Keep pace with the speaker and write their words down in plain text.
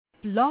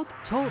Blog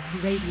Talk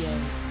Radio.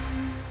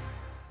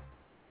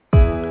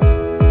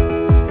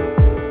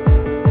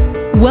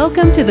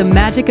 Welcome to the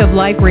Magic of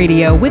Life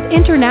Radio with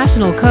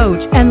international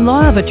coach and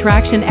law of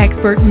attraction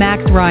expert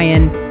Max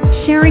Ryan,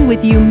 sharing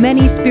with you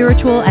many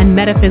spiritual and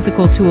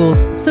metaphysical tools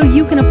so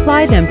you can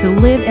apply them to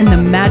live in the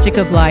magic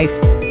of life.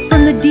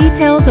 From the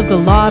details of the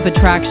law of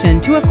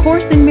attraction to A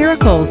Course in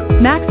Miracles,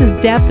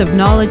 Max's depth of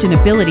knowledge and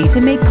ability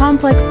to make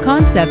complex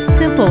concepts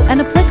simple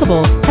and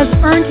applicable has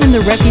earned him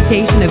the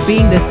reputation of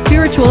being the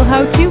spiritual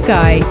how-to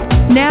guy.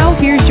 Now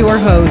here's your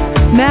host,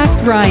 Max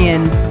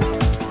Ryan.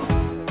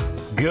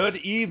 Good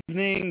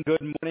evening,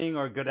 good morning,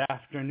 or good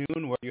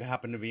afternoon, where you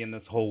happen to be in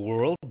this whole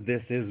world.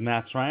 This is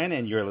Max Ryan,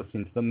 and you're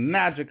listening to the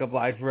Magic of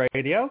Life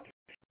Radio.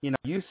 You know,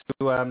 I used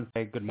to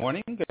say good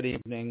morning, good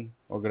evening,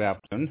 or good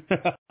afternoon.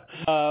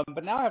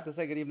 But now I have to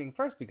say good evening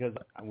first because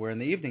we're in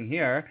the evening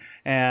here,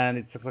 and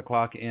it's 6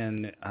 o'clock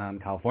in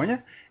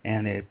California,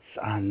 and it's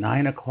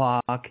 9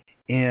 o'clock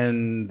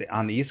on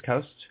the East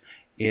Coast.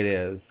 It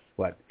is,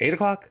 8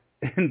 o'clock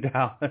in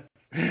Dallas.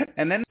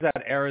 And then there's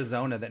that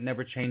Arizona that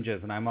never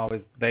changes, and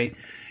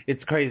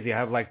it's crazy. I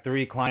have like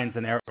 4 clients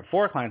in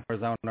Arizona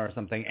or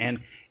something, and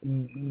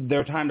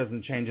their time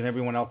doesn't change, and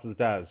everyone else's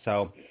does.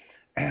 So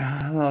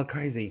a little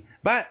crazy.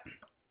 But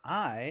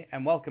I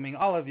am welcoming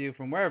all of you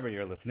from wherever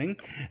you're listening,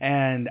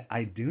 and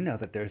I do know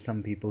that there's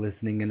some people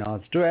listening in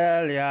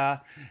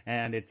Australia,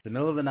 and it's the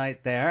middle of the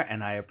night there,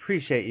 and I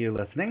appreciate you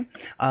listening.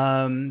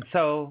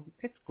 So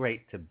it's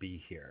great to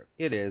be here.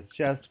 It is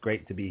just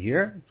great to be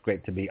here. It's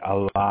great to be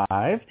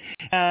alive.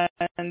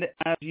 And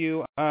as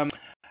you, I'm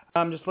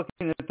just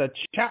looking at the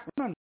chat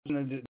room. I'm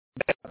going to do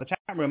the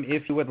chat room.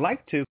 If you would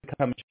like to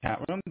come to the chat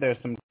room, there's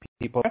some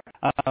people there.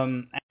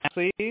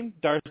 Ashley,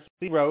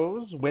 Darcy,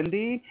 Rose,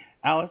 Wendy,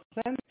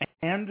 Allison,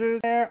 Andrew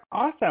there.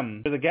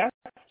 Awesome. For the guests,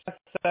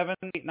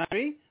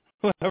 7893,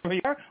 whoever you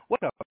are,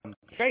 welcome.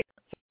 Great.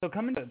 So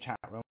come into the chat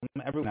room,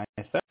 everyone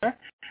nice there,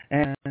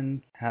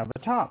 and have a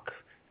talk.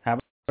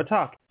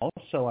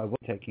 Also, I will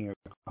be taking your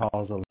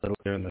calls a little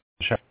later in the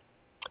show.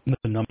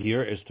 The number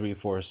here is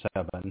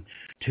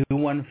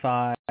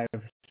 347-215-6826.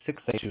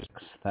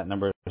 That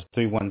number is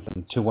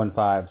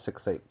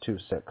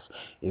 317-215-6826.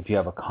 If you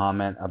have a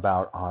comment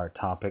about our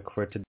topic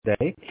for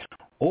today,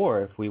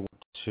 or if we want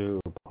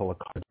to pull a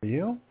card for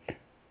you,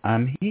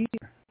 I'm here.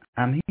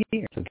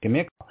 So give me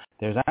a call.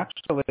 There's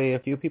actually a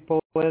few people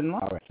in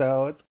line,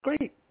 so it's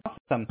great.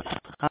 Awesome.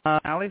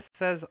 Allie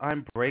says,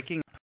 I'm breaking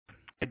up.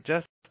 I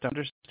just don't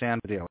understand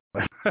the deal.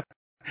 Am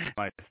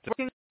I still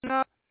breaking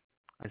up?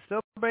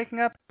 Breaking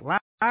up?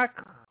 Black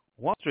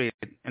Wall Street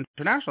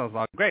International is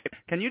all great.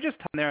 Can you just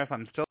tell me there if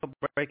I'm still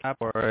breaking up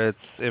or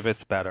if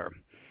it's better?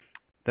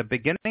 The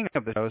beginning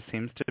of the show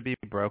seems to be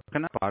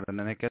broken up and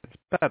then it gets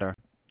better.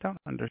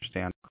 Don't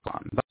understand.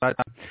 But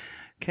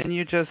can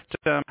you just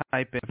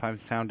type in if I'm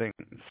sounding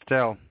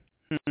still?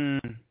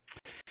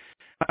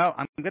 Well,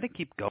 I'm going to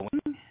keep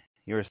going.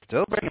 You're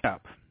still breaking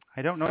up.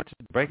 I don't know what to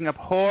do. Breaking up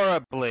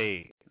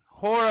horribly.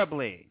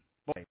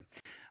 Boy.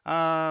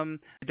 I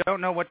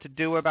don't know what to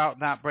do about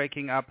that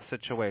breaking up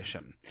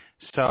situation.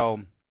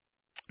 So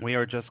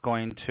we're just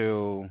going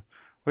to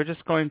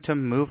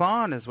move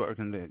on is what we're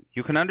going to do.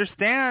 You can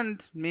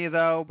understand me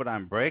though, but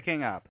I'm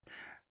breaking up.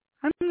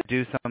 I'm going to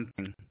do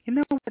something. You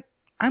know what?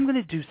 I'm going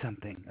to do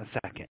something a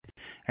second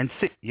and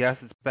see. Yes,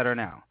 it's better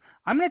now.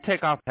 I'm going to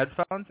take off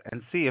headphones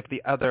and see if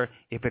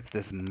it's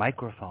this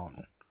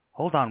microphone.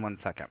 Hold on one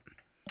second.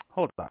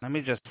 Hold on. Let me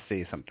just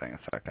see something a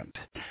second.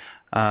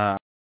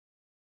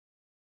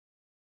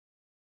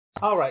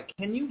 All right.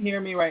 Can you hear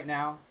me right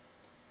now?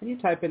 Can you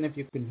type in if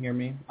you can hear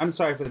me? I'm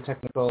sorry for the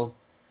technical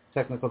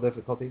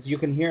difficulties. You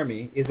can hear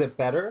me. Is it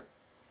better?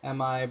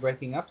 Am I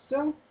breaking up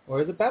still?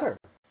 Or is it better?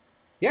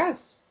 Yes.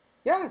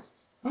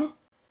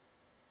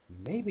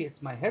 Maybe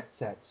it's my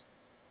headset.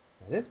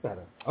 That is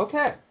better.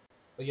 Okay.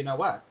 Well, you know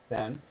what?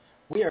 Then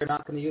we are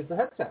not going to use the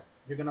headset.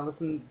 You're going to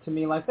listen to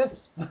me like this.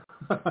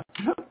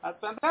 That's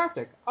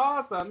fantastic.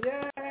 Awesome.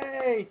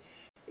 Yay.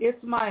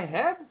 It's my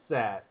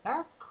headset.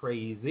 That's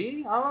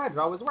crazy. All right. It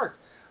always works.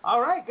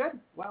 All right. Good.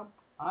 Well,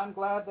 I'm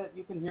glad that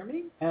you can hear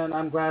me, and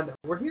I'm glad that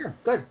we're here.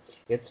 Good.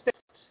 It's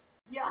fixed.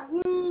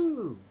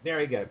 Yahoo!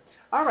 Very good.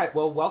 All right.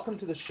 Well, welcome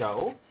to the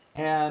show.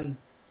 And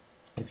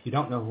if you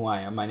don't know who I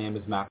am, my name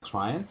is Max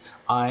Ryan.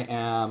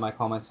 I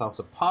call myself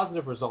a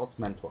positive results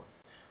mentor.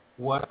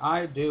 What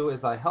I do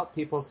is I help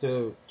people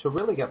to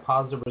really get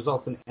positive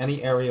results in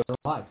any area of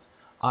their life.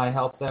 I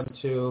help them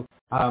to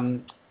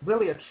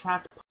really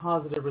attract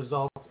positive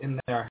results in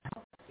their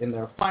health, in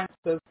their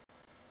finances,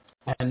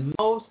 and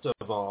most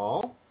of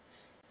all,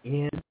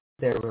 in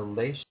their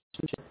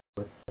relationship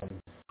with them.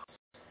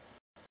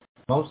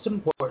 Most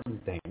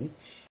important thing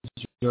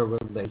is your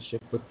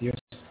relationship with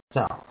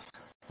yourself.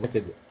 I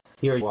could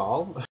hear you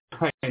all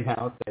right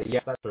now say,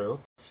 yes, that's true.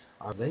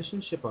 Our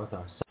relationship with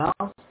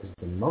ourselves is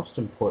the most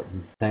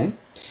important thing.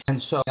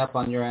 And show up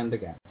on your end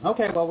again.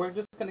 Okay, well, we're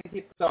just going to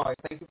keep going.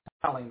 Thank you for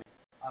telling me.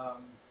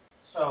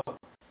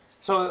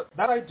 So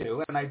that I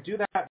do, and I do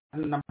that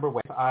in a number of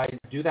ways. I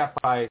do that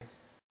by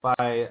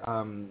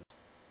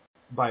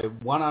by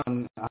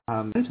one-on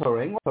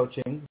mentoring or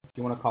coaching, if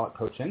you want to call it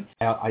coaching.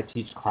 I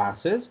teach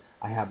classes.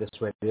 I have this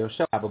radio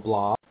show. I have a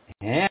blog.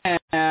 And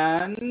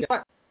guess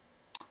what?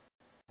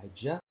 I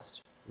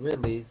just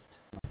released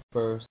my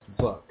first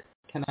book.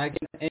 Can I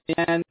get an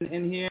amen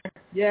in here?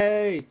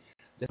 Yay!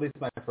 Just released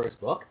my first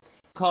book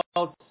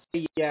called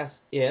Say Yes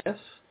If,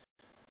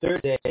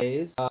 30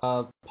 Days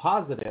of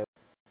Positive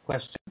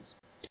Questions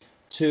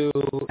to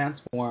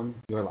Transform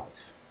Your Life.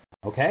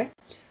 Okay?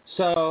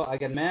 So I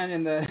get a man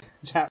in the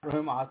chat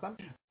room. Awesome.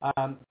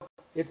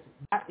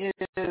 That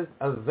is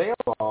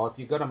available. If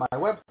you go to my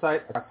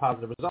website,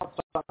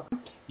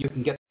 positiveresults.com, you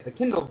can get the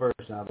Kindle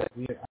version of it.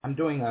 I'm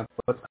doing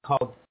what's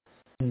called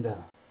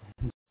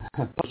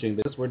pushing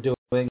this. We're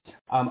doing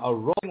a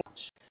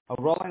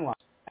rolling launch.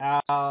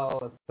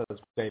 Al says,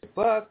 great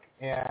book,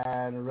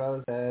 and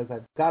Rose says,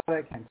 I've got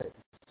it. Can't say it.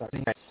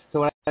 So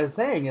what I was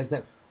saying is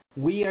that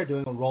we are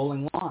doing a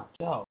rolling launch.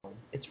 So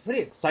it's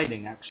pretty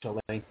exciting,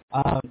 actually.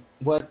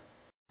 What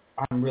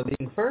I'm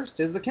releasing first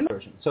is the Kindle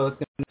version. So it's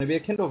going to be a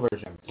Kindle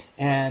version.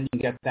 And you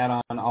can get that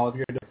on all of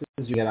your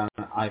devices. You get it on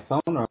an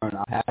iPhone or an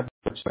iPad,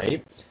 which is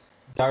great.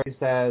 Darcy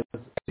says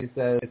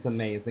it's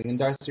amazing. And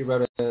Darcy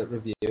wrote a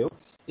review.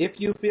 If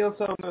you feel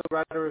so moved,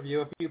 write a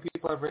review. A few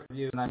people have written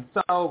reviews, and I'm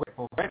so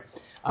grateful for it.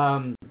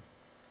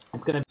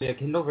 It's going to be a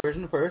Kindle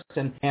version first,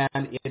 and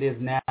it is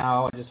now,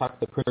 I just talked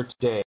to the printer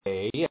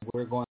today,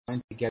 we're going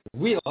to get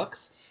real books,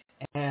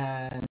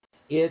 and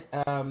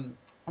I'm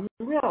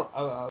real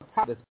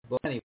proud of this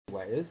book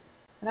anyways,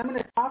 and I'm going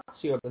to talk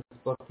to you about this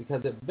book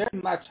because it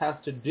very much has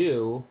to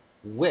do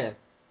with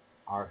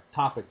our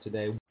topic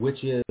today,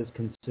 which is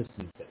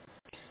consistency.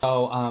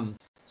 So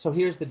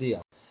here's the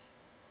deal.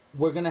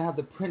 We're going to have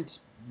the print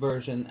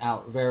version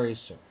out very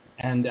soon,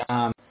 and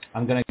I'm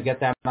going to get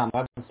that on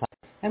the website.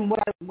 And what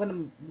I'm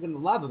going to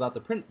love about the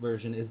print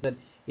version is that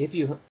if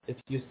you've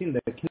seen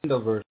the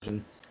Kindle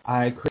version,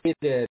 I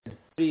created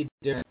 3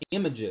 different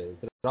images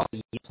that are all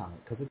yes on it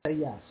because it's a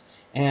yes.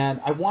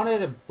 And I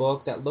wanted a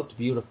book that looked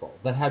beautiful,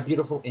 that had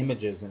beautiful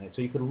images in it,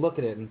 so you could look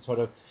at it and sort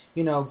of,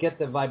 get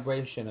the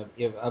vibration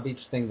of each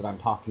thing that I'm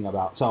talking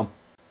about. So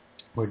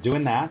we're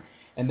doing that.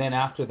 And then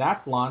after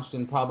that's launched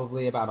in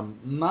probably about a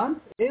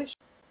month-ish,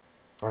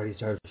 I already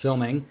started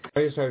filming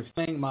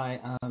my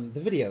the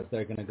videos that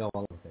are going to go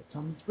along with it. So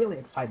I'm really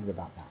excited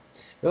about that.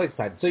 Really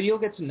excited. So you'll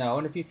get to know.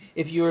 And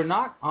if you're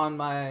not on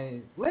my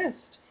list,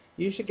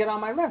 you should get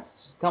on my list.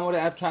 Come over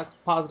to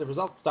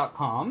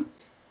attractpositiveresults.com.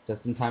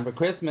 Just in time for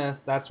Christmas.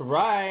 That's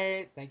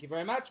right. Thank you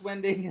very much,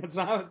 Wendy. That's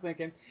what I was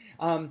thinking.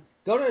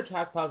 Go to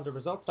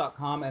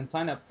attractpositiveresults.com and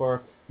sign up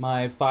for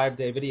my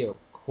 5-day video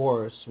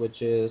course,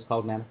 which is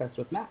called Manifest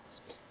with Max.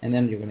 And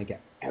then you're going to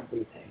get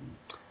everything.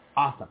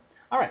 Awesome.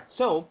 All right.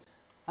 So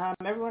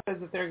everyone says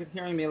that they're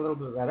hearing me a little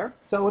bit better.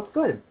 So it's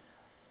good.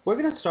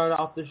 We're going to start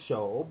off the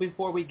show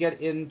before we get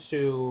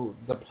into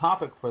the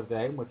topic for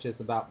today, which is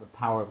about the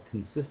power of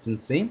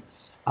consistency.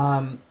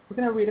 We're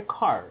going to read a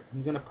card.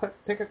 I'm going to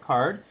pick a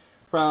card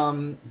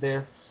from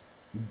this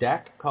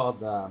deck called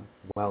the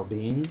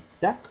Well-Being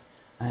Deck,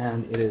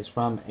 and it is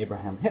from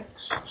Abraham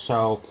Hicks.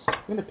 So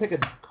I'm going to pick a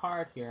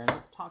card here and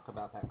let's talk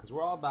about that because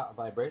we're all about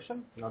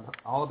vibration,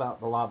 all about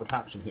the law of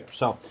attraction here.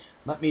 So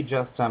let me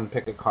just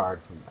pick a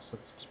card from this.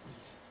 Let's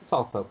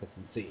all focus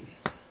and see.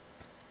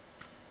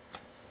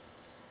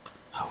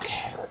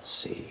 Okay, let's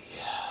see.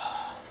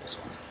 This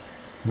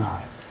one. All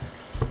right.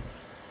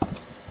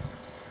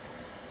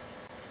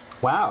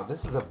 Wow, this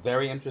is a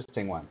very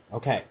interesting one.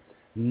 Okay.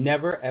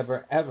 Never,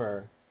 ever,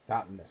 ever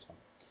gotten this one.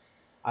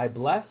 I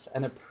bless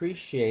and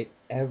appreciate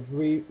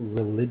every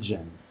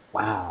religion.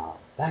 Wow,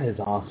 that is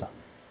awesome.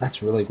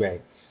 That's really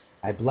great.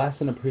 I bless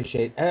and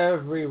appreciate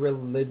every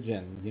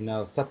religion.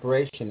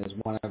 Separation is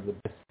one of the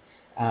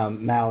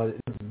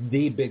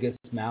the biggest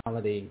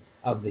malady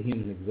of the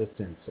human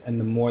existence. And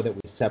the more that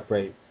we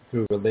separate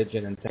through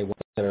religion and say one's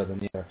better than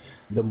the other,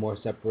 the more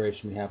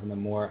separation we have and the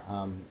more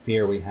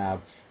fear we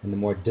have and the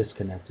more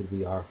disconnected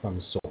we are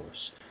from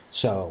source.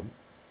 So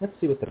let's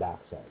see what the back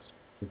says.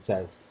 It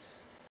says,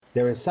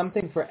 there is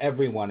something for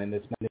everyone in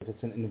this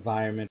magnificent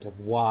environment of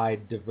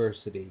wide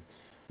diversity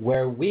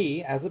where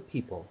we as a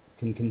people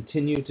can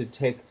continue to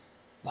take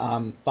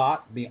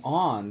thought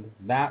beyond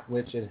that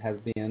which it has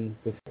been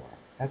before.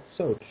 That's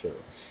so true.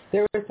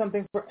 There is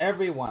something for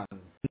everyone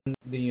in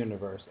the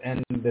universe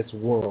and in this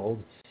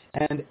world,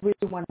 and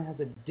everyone has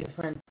a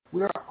different,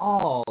 we are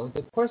all,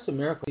 the Course of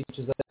Miracles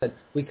teaches us that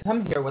we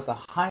come here with a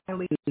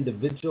highly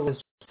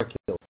individualist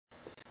curriculum,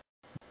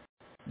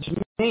 which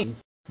means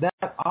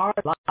that our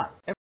life,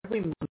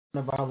 every moment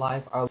of our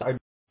life, our life,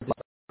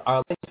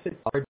 our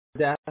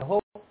death, the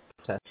whole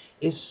process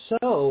is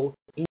so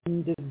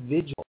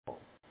individual.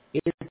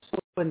 It's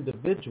so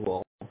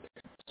individual.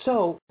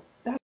 So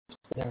that's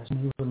why there are so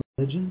many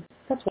religions.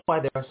 That's why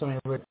there are so many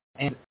religions.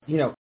 And, you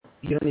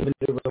don't even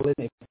do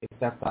religion if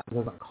that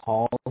doesn't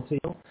call to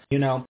you.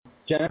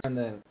 Jennifer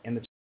in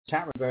the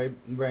chat room very,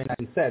 very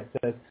nicely says,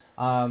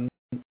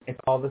 it's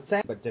all the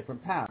same but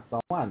different paths,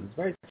 all one. It's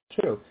very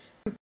true.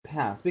 Different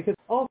paths, because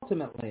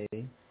ultimately,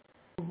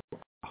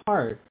 our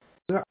heart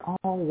we're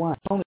all one.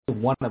 There's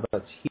only one of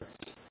us here.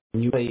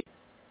 And you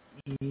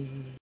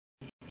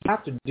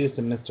have to do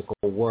some mystical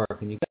work,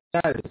 and you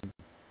got to do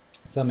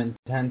some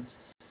intense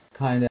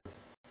kind of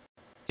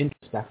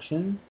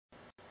introspection.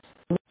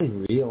 You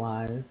really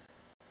realize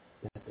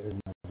that there's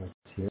none of us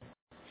here.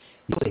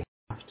 You really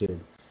have to.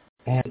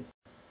 And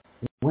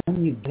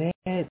when you get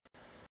it,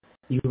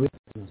 you realize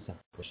no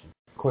separation.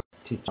 Of course, I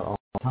teach all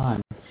the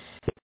time.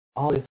 It's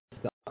always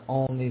the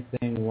only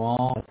thing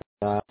wrong with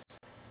us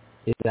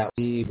is that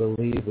we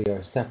believe we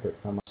are separate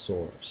from our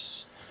source.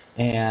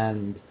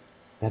 And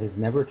that is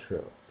never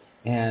true.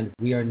 And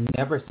we are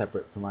never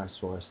separate from our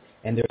source.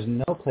 And there's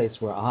no place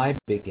where I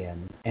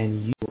begin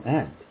and you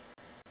end.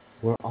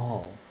 We're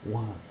all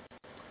one.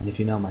 And if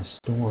you know my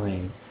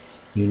story,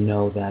 you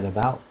know that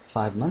about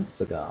 5 months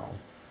ago,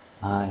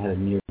 I had a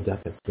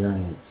near-death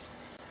experience.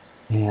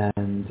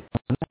 And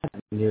in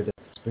that near-death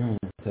experience,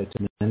 I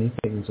took many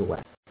things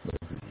away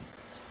with me.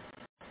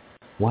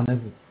 One of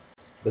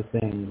the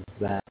things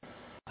that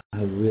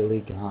I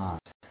really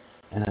got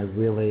and I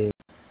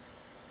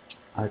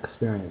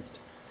experienced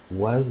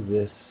was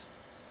this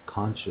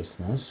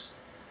consciousness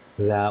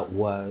that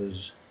was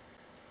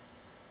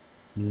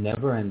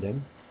never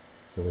ending.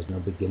 There was no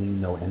beginning,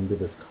 no end to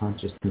this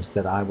consciousness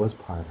that I was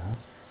part of.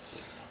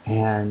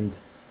 And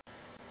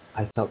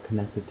I felt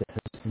connected to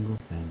every single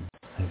thing.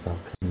 I felt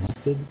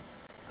connected.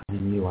 I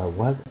knew I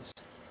was.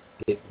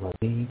 It was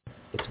me.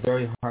 It's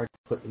very hard to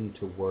put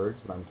into words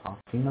what I'm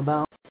talking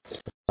about.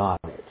 Got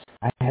it.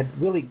 I had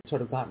really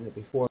sort of gotten it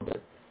before,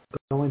 but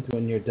going through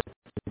a near-death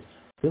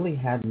really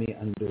had me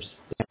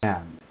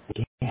understand,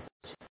 again,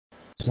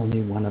 there's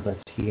only one of us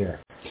here.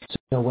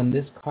 So when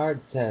this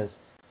card says,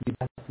 you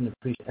bless and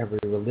appreciate every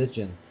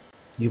religion,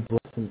 you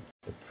bless and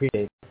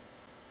appreciate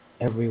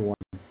everyone,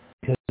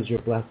 because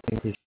you're blessed and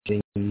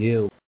appreciating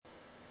you,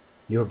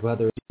 your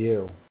brother is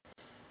you.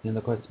 And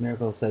the Course in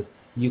Miracles says,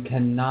 you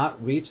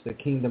cannot reach the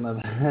kingdom of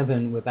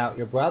heaven without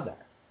your brother,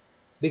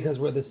 because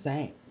we're the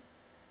same.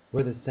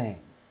 We're the same.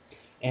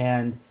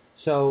 And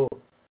so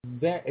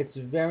it's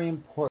very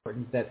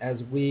important that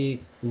as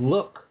we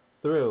look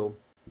through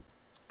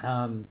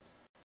other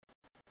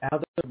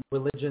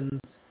religions,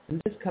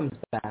 and this comes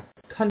back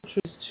to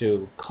countries,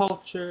 to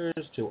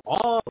cultures, to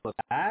all of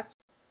that,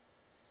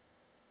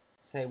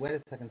 say, wait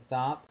a second,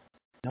 stop.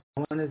 No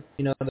one is,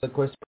 the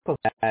Course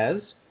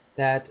says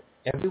that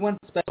everyone's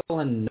special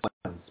and no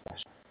one's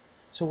special.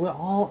 So we're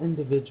all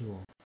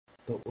individual,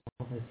 but we're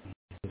all the same.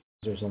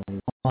 There's only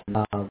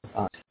one of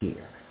us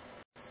here.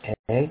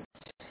 Okay?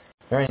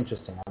 Very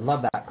interesting. I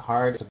love that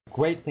card. It's a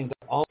great thing to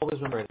always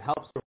remember. It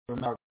helps to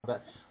remember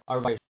our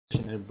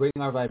vibration and bring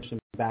our vibration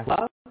back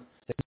up.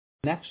 The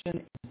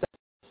connection instead of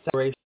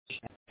separation.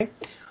 Okay?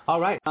 All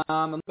right.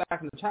 I'm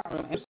back in the chat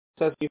room. It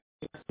says you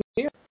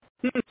here.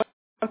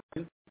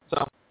 So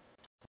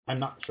I'm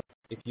not sure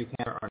if you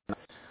can or not.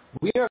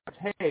 We are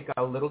going to take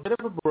a little bit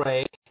of a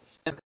break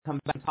and come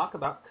back and talk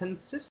about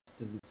consistency.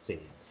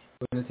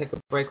 We're going to take a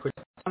break for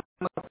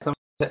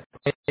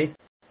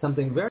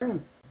something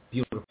very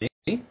beautiful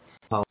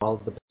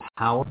called The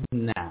Power of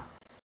Now.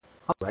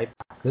 All right,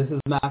 this is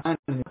Matt, and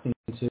you're listening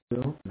to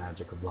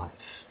Magic of Life.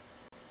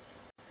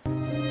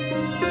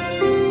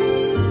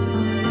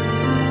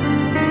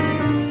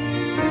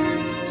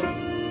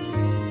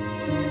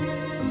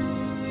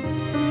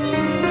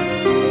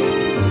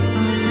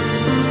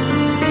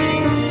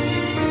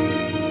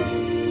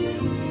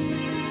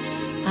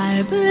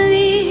 I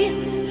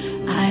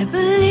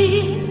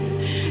believe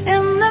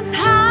in the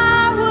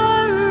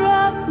power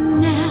of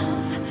now.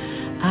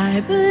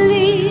 I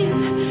believe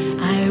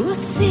I will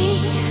see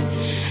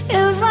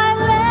if I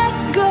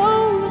let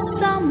go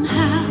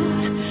somehow.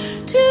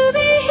 To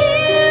be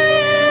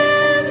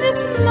here in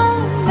this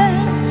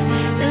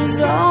moment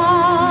is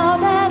all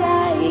that I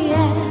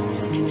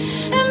ask.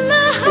 In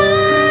the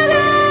heart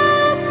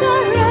of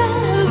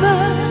forever,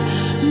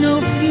 no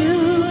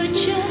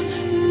future,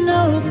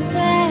 no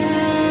past.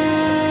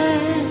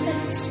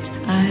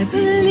 I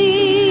believe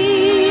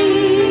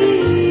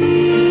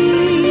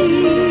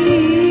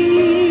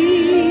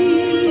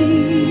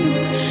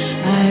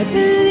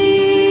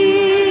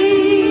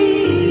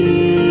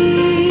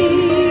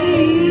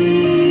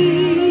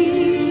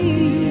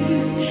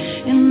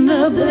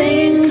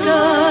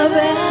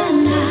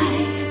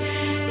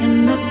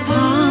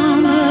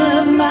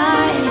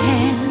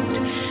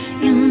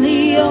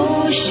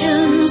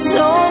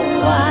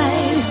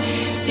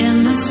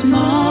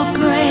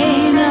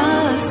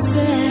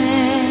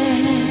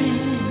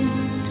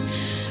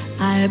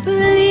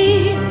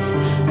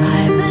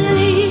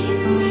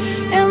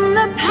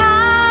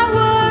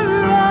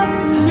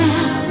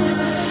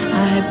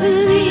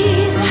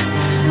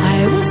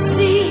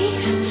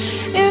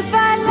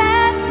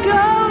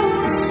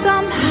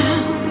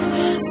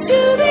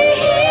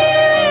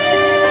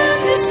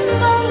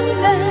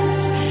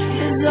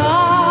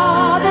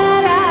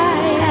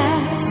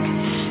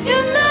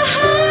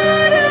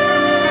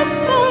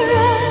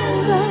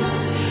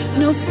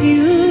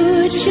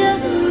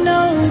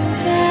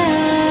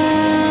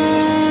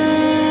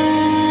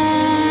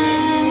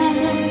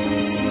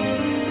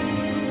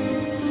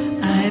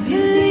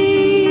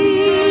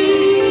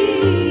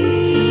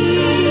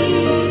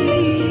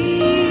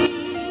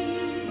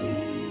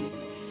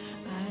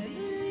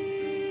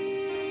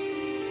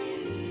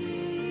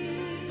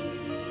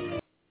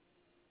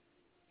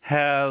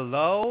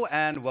Hello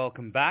and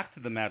welcome back to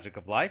the Magic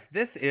of Life.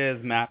 This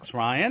is Max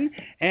Ryan,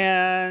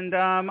 and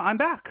I'm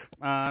back.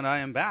 And I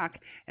am back,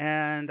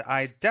 and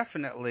I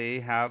definitely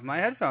have my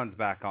headphones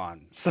back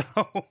on. So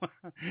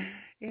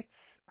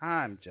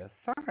I'm just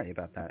sorry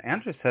about that.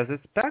 Andrew says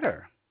it's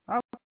better.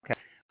 Okay,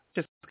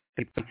 just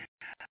keep.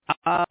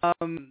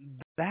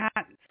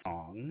 That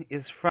song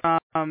is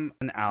from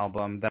an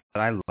album that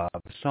I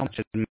love so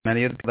much.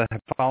 Many of the people that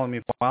have followed me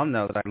for a while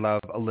know that I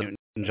love Olivia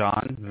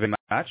Newton-John very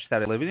much.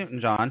 That Olivia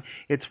Newton-John.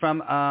 It's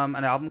from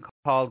an album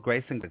called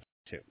Grace and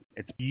Gratitude.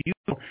 It's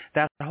beautiful.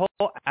 That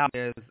whole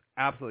album is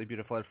absolutely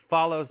beautiful. It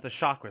follows the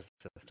chakra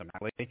system.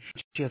 Actually,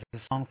 she has a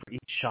song for each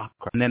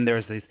chakra, and then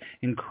there's these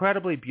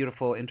incredibly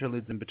beautiful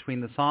interludes in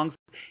between the songs.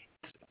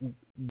 It's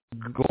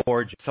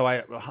gorgeous. So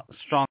I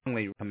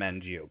strongly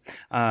recommend you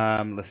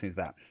listening to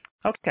that.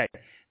 Okay.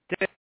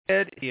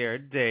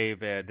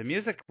 David. The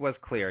music was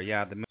clear.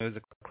 Yeah, the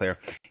music was clear.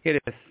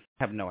 It is.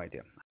 I have no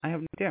idea.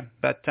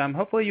 But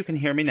hopefully you can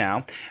hear me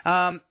now.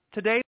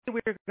 Today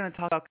we're going to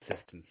talk about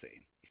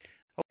consistency.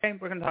 Okay,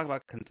 we're going to talk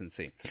about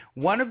consistency.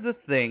 One of the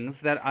things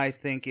that I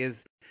think is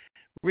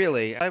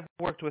really, I've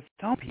worked with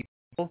some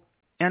people,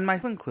 and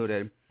myself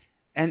included,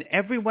 and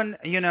everyone,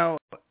 I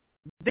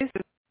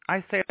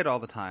say it all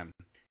the time.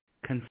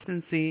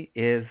 Consistency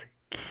is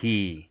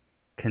key.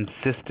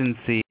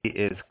 Consistency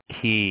is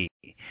key.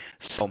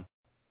 So,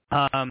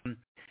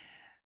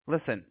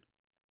 listen,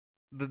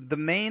 the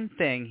main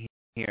thing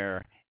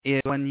here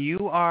is when you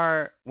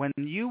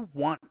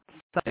want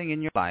something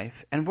in your life,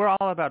 and we're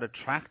all about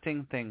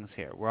attracting things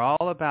here. We're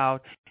all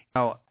about,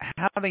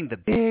 having the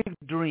big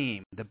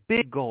dream, the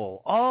big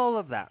goal, all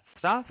of that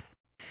stuff.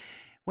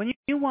 When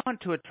you want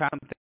to attract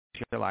something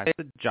to your life,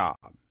 it's a job.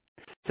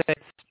 Say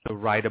it's to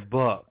write a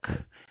book.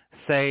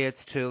 Say it's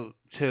to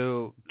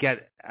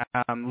get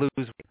lose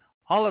weight.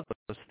 All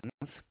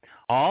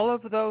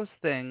of those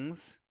things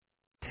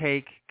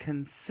take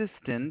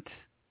consistent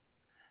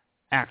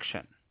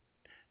action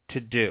to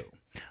do.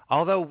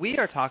 Although we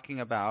are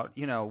talking about,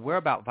 we're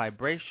about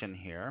vibration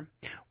here.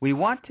 We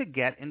want to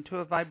get into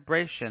a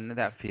vibration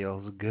that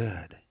feels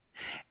good.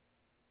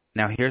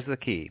 Now, here's the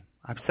key.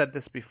 I've said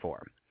this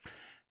before.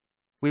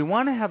 We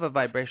want to have a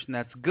vibration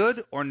that's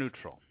good or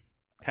neutral,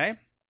 okay?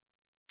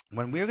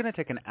 When we're going to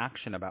take an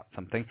action about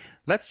something,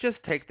 let's just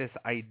take this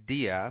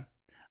idea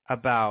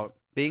about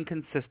being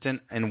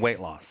consistent in weight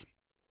loss,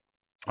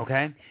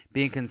 okay?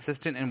 Being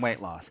consistent in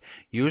weight loss.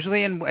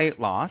 Usually in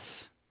weight loss,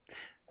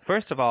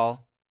 first of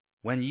all,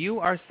 when you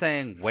are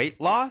saying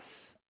weight loss,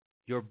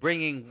 you're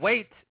bringing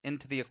weight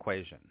into the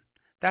equation.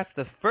 That's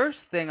the first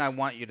thing I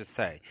want you to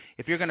say.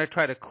 If you're going to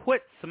try to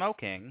quit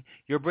smoking,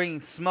 you're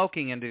bringing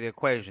smoking into the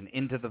equation,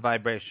 into the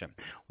vibration.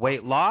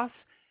 Weight loss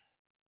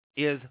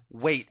is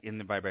weight in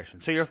the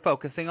vibration. So you're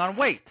focusing on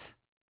weight.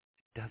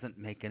 It doesn't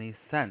make any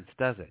sense,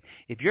 does it?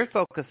 If you're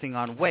focusing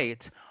on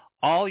weight,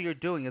 all you're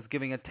doing is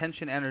giving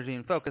attention, energy,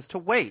 and focus to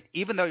weight,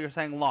 even though you're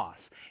saying loss.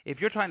 If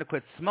you're trying to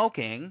quit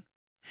smoking,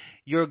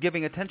 you're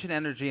giving attention,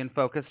 energy, and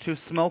focus to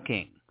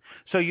smoking.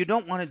 So you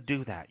don't want to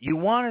do that. You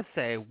want to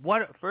say,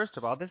 first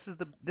of all, this is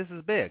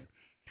big.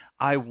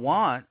 I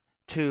want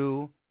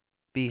to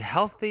be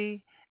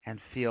healthy and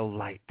feel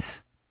light.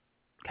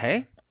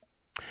 Okay?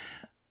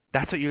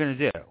 That's what you're going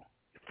to do.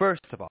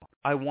 First of all,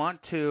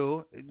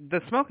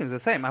 the smoking is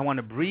the same. I want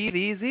to breathe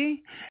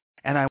easy,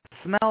 and I want to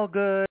smell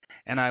good,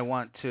 and I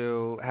want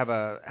to have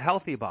a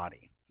healthy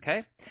body.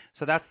 Okay?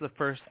 So that's the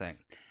first thing.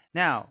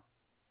 Now,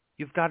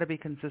 you've got to be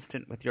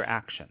consistent with your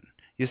action.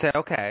 You say,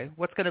 okay,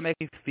 what's going to make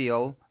me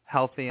feel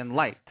healthy and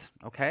light?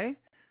 Okay?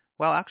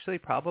 Well, actually,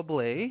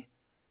 probably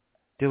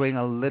doing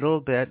a little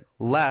bit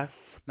less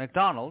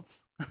McDonald's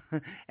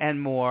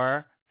and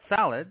more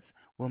salads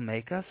will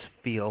make us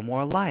feel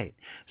more light.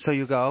 So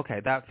you go, okay,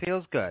 that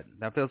feels good.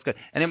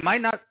 And it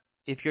might not,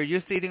 if you're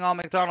used to eating all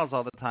McDonald's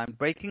all the time,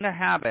 breaking a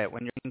habit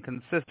when you're being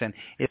consistent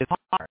is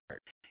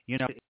hard.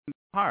 It's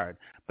hard.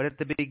 But at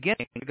the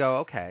beginning, you go,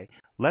 okay,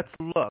 let's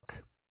look.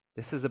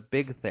 This is a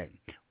big thing.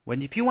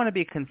 If you want to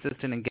be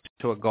consistent and get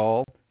to a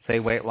goal, say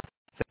weight loss,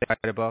 say write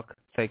a book,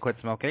 say quit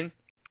smoking,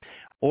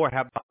 or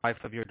have the life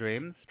of your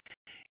dreams,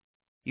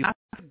 you have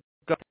to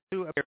go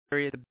through a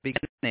period at the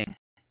beginning.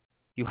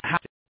 You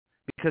have to,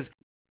 because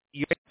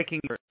you're making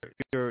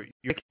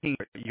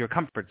your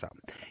comfort zone.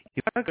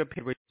 You have to go to a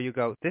period where you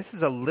go, this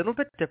is a little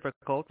bit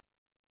difficult,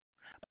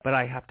 but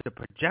I have to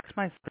project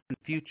myself in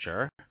the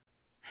future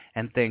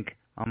and think,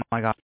 oh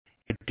my God,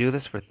 I do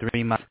this for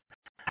 3 months.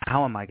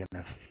 How am I going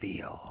to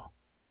feel?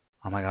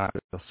 Oh my God, I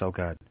feel so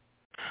good.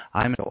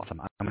 I'm awesome.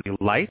 I'm going to be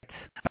light.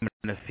 I'm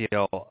going to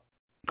feel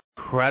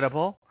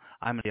incredible.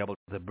 I'm going to be able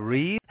to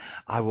breathe.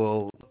 I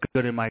will look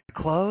good in my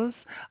clothes.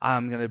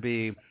 I'm going to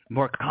be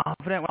more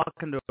confident when I walk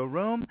into a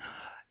room.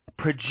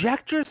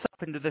 Project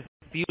yourself into the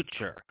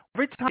future.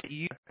 Every time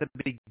you at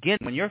the beginning,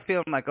 when you're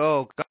feeling like,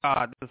 oh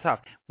God, this is tough,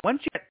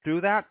 once you get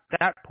through that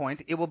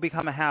point, it will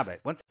become a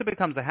habit. Once it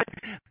becomes a habit,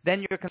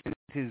 then your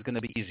consistency is going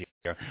to be easier.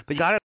 But you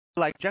got to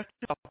project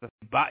yourself.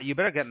 You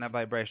better get in that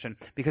vibration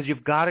because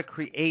you've got to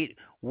create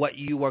what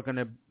you are going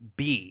to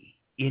be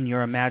in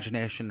your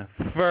imagination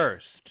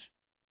first.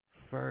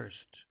 first.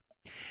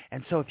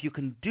 And so if you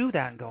can do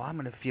that and go, I'm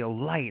going to feel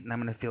light and I'm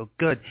going to feel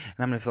good and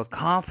I'm going to feel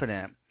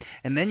confident,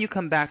 and then you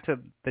come back to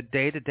the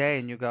day-to-day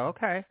and you go,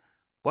 okay,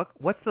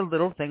 what's the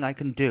little thing I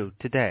can do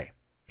today?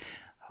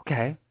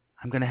 Okay,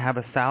 I'm going to have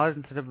a salad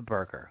instead of a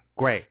burger.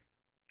 Great.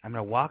 I'm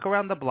going to walk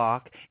around the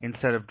block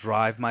instead of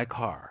drive my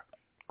car.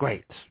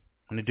 Great.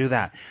 I'm going to do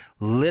that.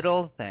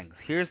 Little things.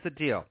 Here's the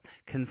deal.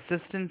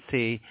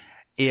 Consistency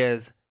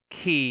is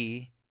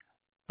key,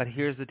 but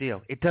here's the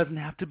deal. It doesn't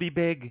have to be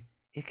big.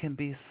 It can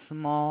be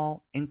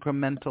small,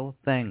 incremental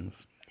things.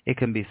 It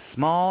can be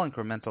small,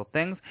 incremental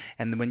things,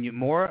 and when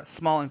more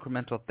small,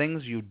 incremental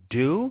things you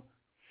do,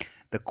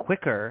 the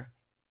quicker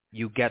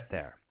you get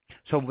there.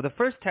 So the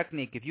first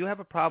technique, if you have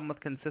a problem with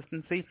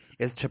consistency,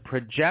 is to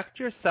project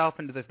yourself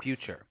into the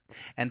future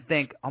and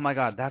think, oh, my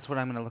God, that's what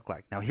I'm going to look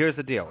like. Now, here's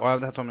the deal, or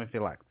that's what I'm going to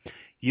feel like.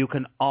 You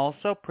can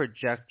also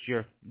project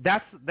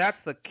that's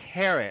the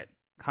carrot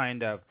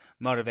kind of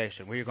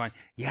motivation where you're going,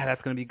 yeah,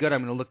 that's going to be good. I'm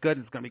going to look good.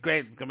 It's going to be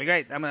great. It's going to be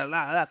great. I'm going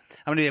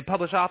to be a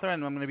published author,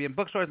 and I'm going to be in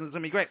bookstores, and it's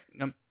going to be great.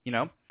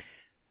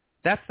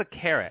 That's the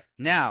carrot.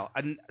 Now,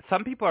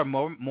 some people are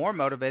more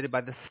motivated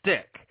by the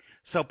stick.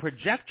 So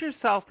project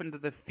yourself into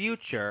the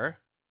future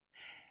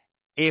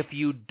if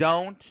you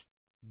don't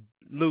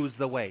lose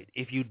the weight,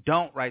 if you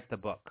don't write the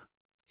book,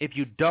 if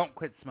you don't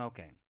quit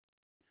smoking.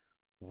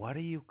 What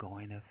are you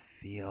going to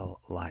feel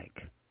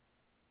like?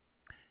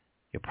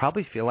 You'll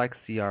probably feel like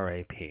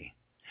CRAP,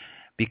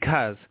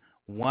 because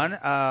one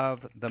of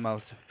the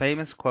most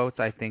famous quotes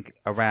I think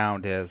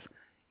around is,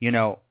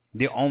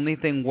 the only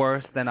thing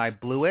worse than I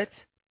blew it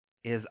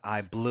is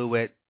I blew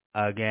it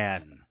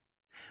again.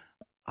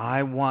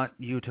 I want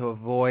you to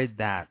avoid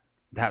that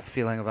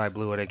feeling of I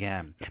blew it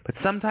again. But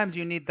sometimes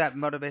you need that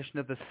motivation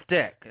of the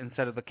stick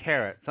instead of the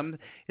carrot.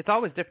 It's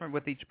always different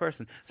with each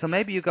person. So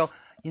maybe you go,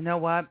 you know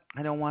what?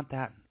 I don't want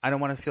that. I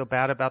don't want to feel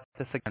bad about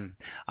this again.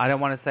 I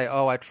don't want to say,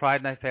 oh, I tried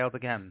and I failed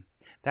again.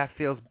 That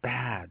feels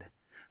bad.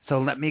 So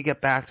let me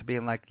get back to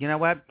being like, you know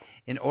what?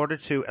 In order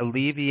to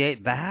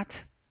alleviate that,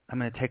 I'm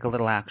going to take a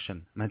little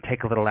action.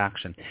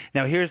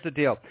 Now, here's the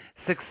deal.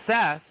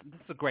 Success, this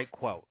is a great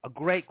quote,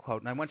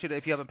 and I want you to,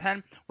 if you have a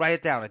pen, write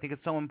it down. I think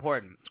it's so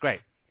important. It's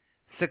great.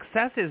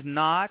 Success is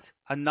not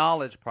a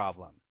knowledge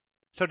problem.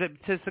 So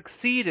to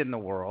succeed in the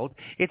world,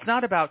 it's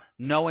not about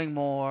knowing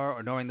more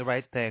or knowing the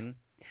right thing.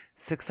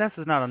 Success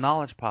is not a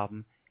knowledge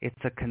problem.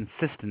 It's a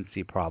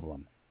consistency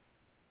problem.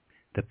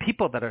 The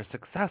people that are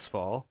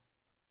successful,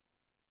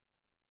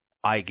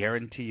 I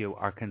guarantee you,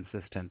 are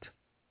consistent.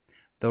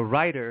 The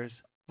writers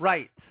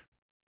write.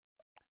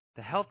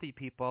 The healthy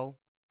people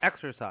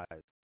exercise.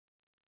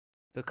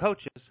 The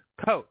coaches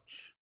coach.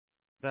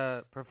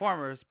 The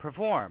performers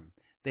perform.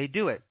 They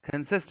do it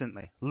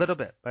consistently, little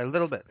bit by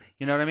little bit.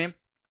 You know what I mean?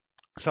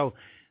 So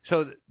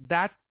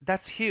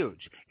that's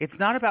huge. It's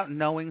not about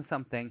knowing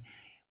something.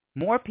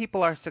 More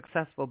people are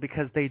successful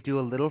because they do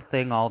a little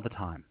thing all the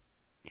time.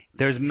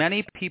 There's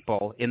many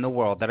people in the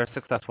world that are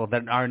successful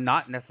that are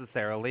not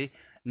necessarily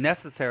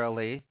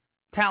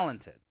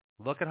talented.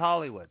 Look at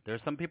Hollywood.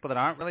 There's some people that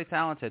aren't really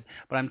talented,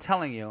 but I'm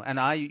telling you, and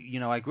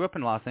I grew up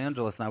in Los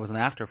Angeles and I was an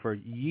actor for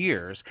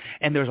years,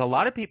 and there's a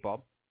lot of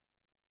people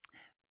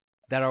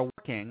that are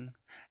working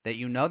that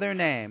you know their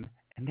name,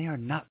 and they are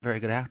not very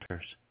good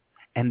actors.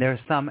 And there's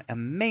some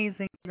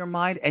amazing in your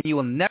mind, and you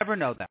will never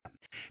know them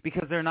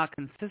because they're not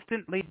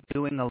consistently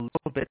doing a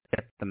little bit to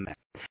get them there.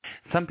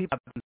 Some people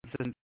have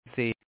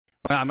consistency.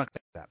 Well, I'm not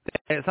going to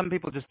say that. Some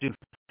people just do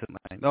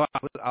consistently. No,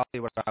 I'll say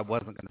what I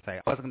wasn't going to say.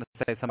 I wasn't going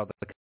to say some of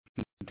the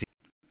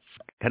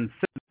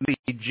consistency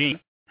gene,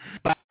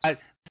 but they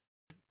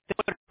do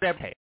whatever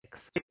it takes.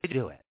 They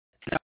do it.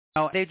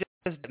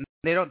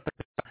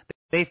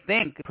 They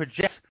think,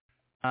 project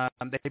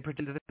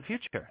into the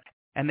future,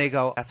 and they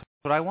go, that's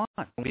what I want.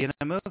 I want to be in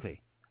a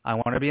movie. I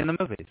want to be in the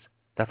movies.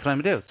 That's what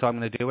I'm going to do. So I'm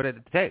going to do what it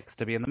takes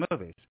to be in the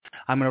movies.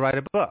 I'm going to write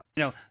a book.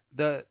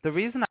 The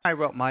reason I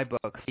wrote my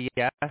book,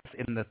 Yes,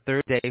 in the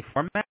 30-day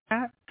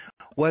format,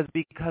 was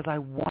because I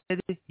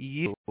wanted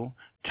you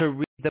to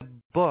read the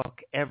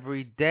book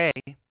every day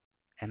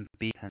and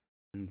be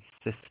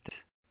consistent.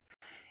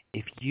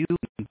 If you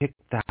pick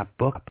that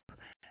book up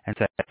and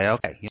say,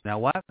 okay, you know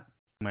what?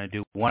 I'm going to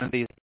do one of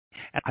these.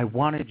 And I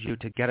wanted you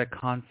to get a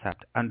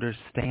concept,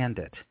 understand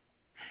it,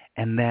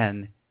 and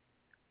then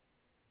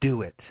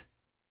do it.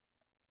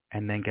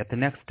 And then get the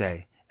next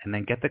day, and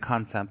then get the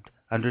concept,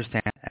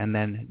 understand, and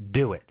then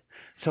do it.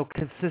 So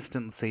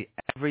consistency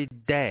every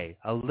day,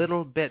 a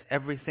little bit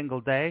every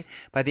single day.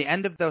 By the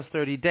end of those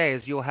 30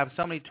 days, you'll have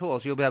so many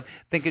tools. You'll be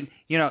thinking,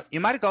 you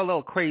might go a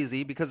little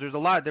crazy because there's a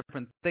lot of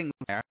different things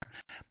there.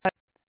 But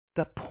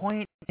the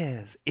point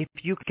is, if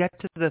you get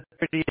to the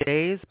 30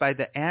 days by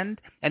the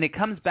end, and it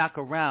comes back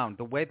around,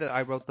 the way that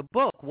I wrote the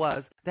book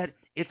was that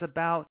it's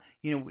about,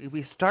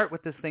 we start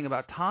with this thing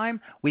about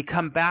time. We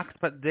come back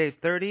to day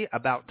 30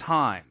 about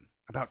time.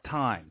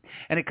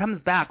 And it comes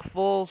back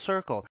full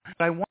circle.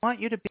 But I want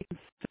you to be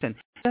consistent.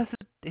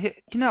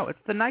 It's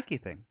the Nike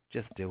thing.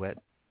 Just do it.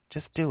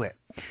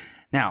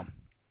 Now,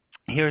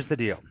 here's the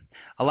deal.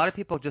 A lot of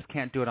people just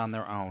can't do it on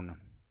their own.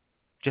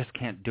 just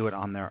can't do it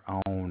on their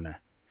own.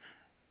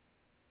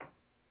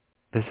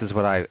 This is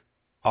what I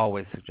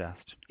always suggest.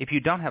 If you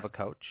don't have a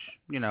coach,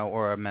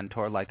 or a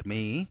mentor like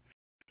me,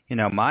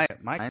 my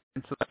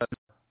clients,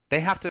 they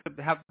have to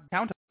have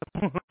accountable.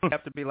 They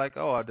have to be like,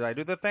 oh, did I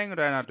do the thing or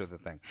did I not do the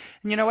thing?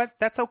 And you know what?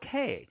 That's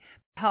okay.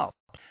 Help.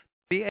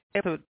 Be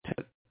able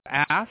to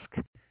ask,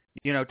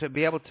 to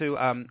be able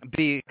to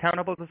be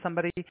accountable to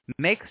somebody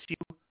makes you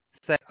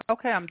say,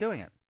 okay, I'm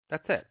doing it.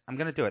 That's it. I'm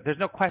going to do it. There's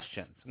no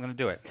questions. I'm going to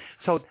do it.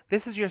 So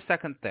this is your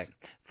second thing.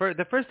 For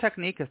the first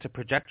technique is to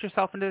project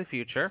yourself into the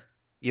future,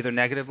 either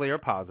negatively or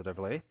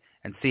positively,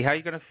 and see how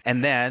you're going to.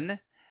 And then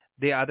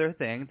the other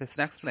thing, this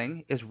next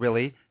thing, is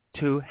really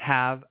to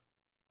have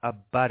a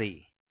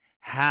buddy.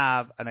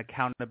 Have an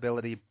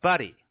accountability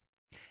buddy.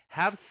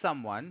 Have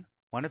someone,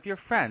 one of your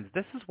friends.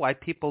 This is why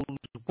people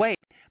lose weight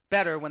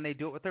better when they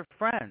do it with their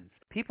friends.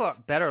 People are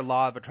better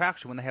law of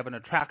attraction when they have an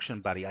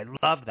attraction buddy. I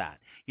love that.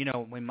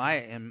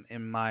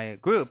 In my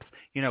groups,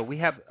 we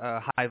have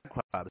Hive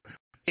Club.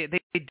 They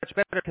judge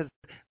better because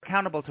they're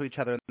accountable to each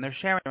other and they're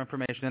sharing their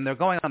information and they're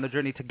going on the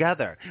journey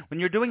together. When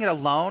you're doing it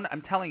alone,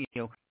 I'm telling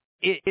you,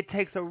 it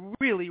takes a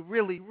really,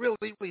 really,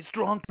 really, really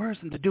strong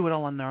person to do it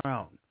all on their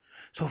own.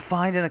 So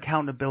find an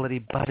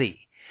accountability buddy,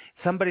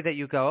 somebody that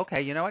you go, okay,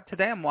 you know what,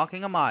 today I'm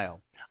walking a mile.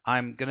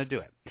 I'm going to do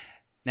it.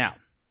 Now,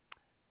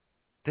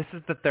 this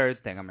is the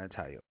third thing I'm going to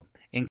tell you,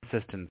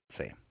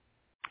 inconsistency.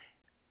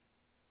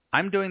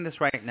 I'm doing this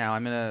right now.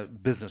 I'm in a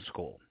business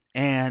school,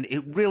 and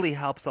it really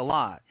helps a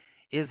lot,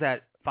 is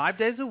that 5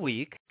 days a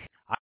week,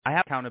 I have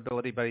an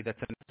accountability buddy that's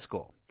in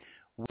school.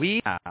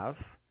 We have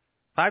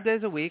 5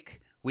 days a week,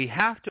 we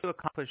have to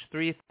accomplish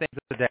 3 things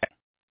a day.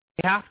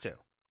 We have to.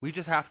 We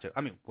just have to.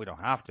 I mean, we don't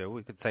have to.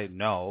 We could say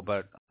no,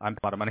 but I'm a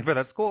lot of money for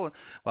that school.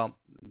 Well,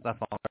 that's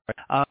all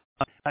right.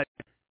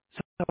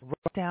 So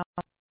write down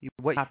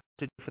what you have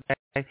to do for the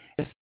day.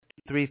 Just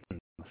 3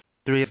 things,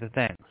 3 of the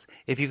things.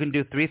 If you can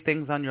do 3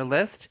 things on your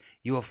list,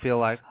 you will feel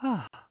like,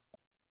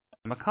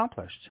 I'm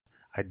accomplished.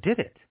 I did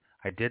it.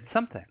 I did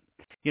something.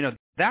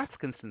 That's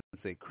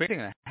consistency. Creating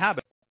a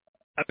habit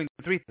of doing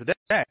 3 things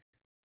a day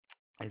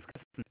is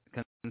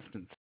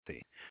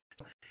consistency.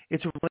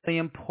 It's really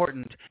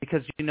important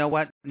because you know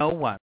what? No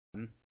one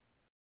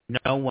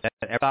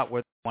that ever thought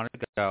where they wanted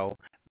to go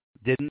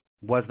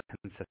wasn't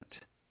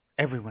consistent.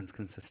 Everyone's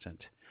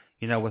consistent.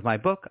 With my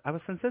book, I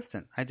was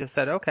consistent. I just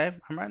said, okay,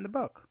 I'm writing the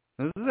book.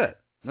 This is it.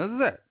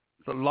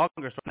 It's a longer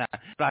story than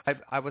that. But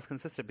I was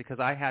consistent because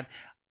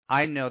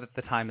I know that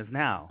the time is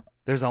now.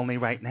 There's only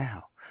right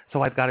now.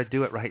 So I've got to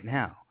do it right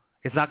now.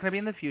 It's not going to be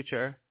in the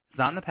future. It's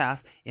not in the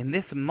past. In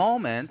this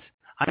moment,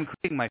 I'm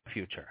creating my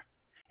future.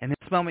 In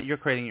this moment, you're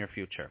creating your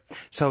future.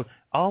 So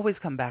always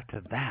come back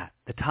to that.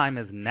 The time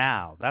is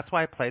now. That's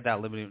why I played that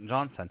Olivia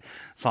Newton-John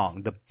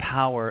song, The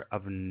Power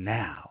of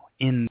Now.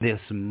 In this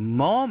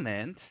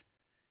moment,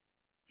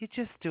 you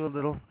just do a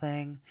little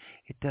thing.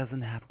 It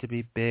doesn't have to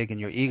be big, and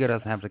your ego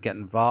doesn't have to get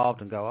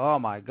involved and go, oh,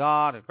 my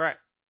God, it's great.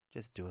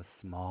 Just do a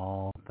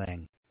small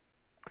thing.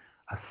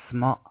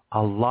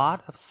 A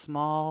lot of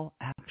small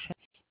actions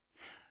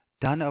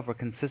done over a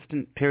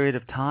consistent period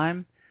of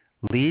time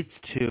leads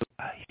to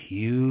a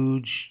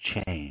huge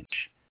change.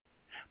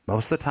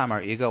 Most of the time,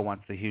 our ego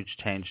wants the huge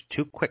change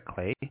too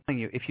quickly.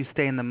 If you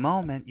stay in the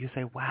moment, you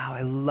say, wow,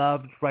 I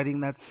loved writing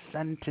that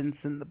sentence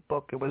in the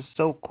book. It was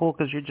so cool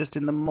because you're just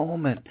in the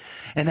moment.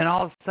 And then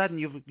all of a sudden,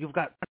 you've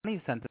got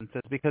 20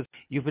 sentences because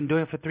you've been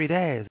doing it for 3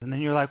 days. And then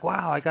you're like,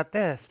 wow, I got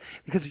this.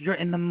 Because you're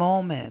in the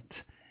moment.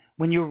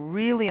 When you're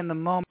really in the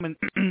moment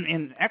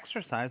in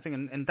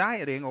exercising and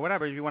dieting or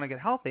whatever, if you want to get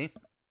healthy,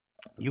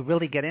 you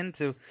really get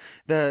into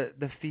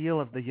the feel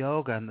of the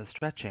yoga and the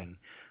stretching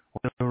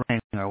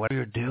or what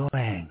you're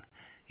doing.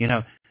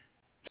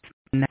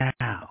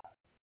 Now.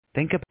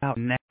 Think about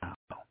now.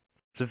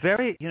 It's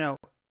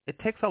it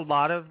takes a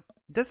lot of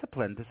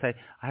discipline to say,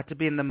 I have to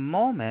be in the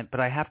moment,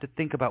 but I have to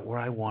think about where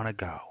I want to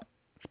go.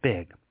 It's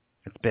big.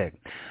 It's big.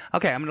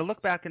 Okay, I'm going to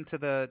look back into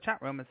the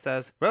chat room. It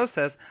says, Rose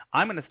says,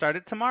 I'm going to start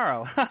it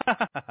tomorrow.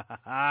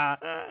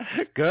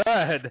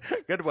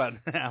 Good one.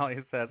 Allie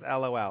says,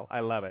 LOL. I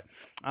love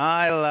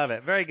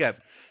it. Very good.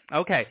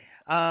 Okay,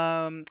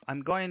 I'm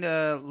going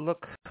to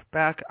look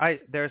back.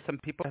 There are some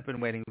people who have been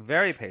waiting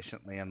very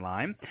patiently in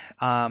line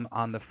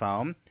on the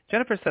phone.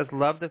 Jennifer says,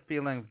 love the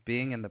feeling of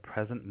being in the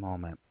present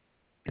moment.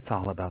 It's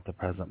all about the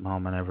present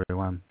moment,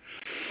 everyone.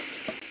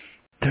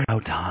 There's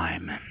no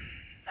time.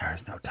 There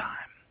is no time.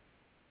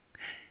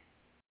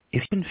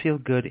 If you can feel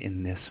good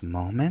in this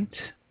moment,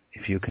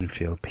 if you can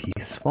feel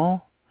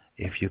peaceful,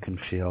 if you can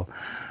feel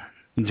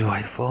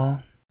joyful,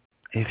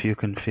 if you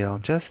can feel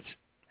just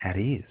at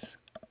ease,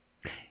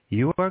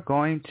 you are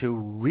going to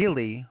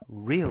really,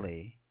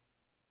 really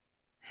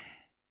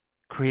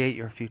create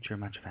your future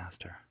much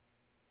faster.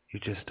 You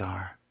just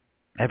are.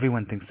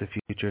 Everyone thinks the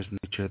future is in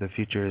the future. The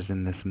future is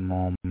in this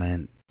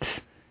moment.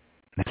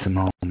 This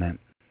moment.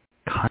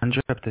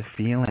 Conjure up the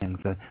feelings,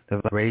 the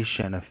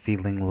vibration of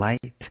feeling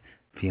light,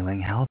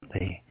 feeling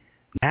healthy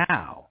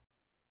now.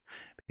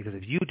 Because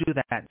if you do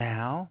that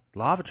now,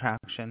 law of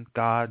attraction,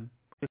 God,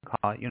 we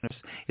call it, universe,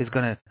 is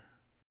going to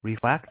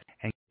reflect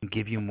and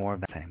give you more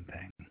of the same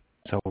thing.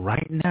 So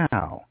right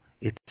now,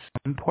 it's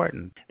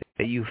important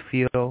that you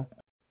feel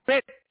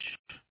rich,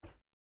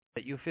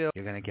 that you feel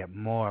you're going to get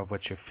more of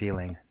what you're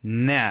feeling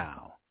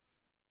now.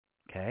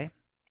 Okay?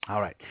 All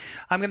right.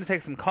 I'm going to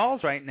take some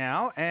calls right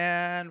now,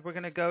 and we're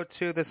going to go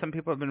to some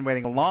people have been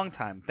waiting a long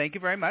time. Thank you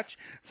very much.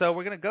 So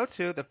we're going to go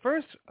to the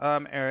first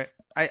area.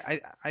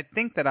 I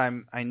think that I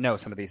know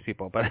some of these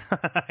people, but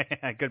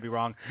I could be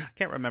wrong. I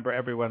can't remember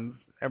everyone's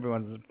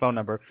phone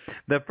number.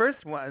 The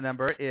first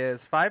number is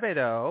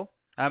 580,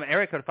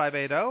 area code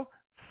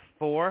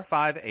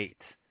 580-458.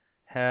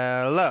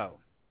 Hello.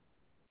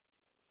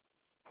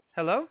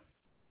 Hello?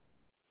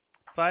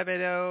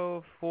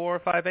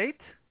 580-458?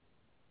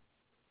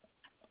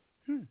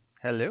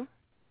 Hello?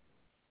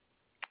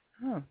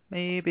 Oh,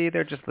 maybe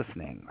they're just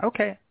listening.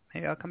 Okay,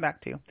 maybe I'll come back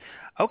to you.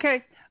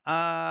 Okay,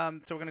 so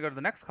we're going to go to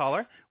the next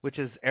caller, which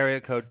is area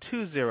code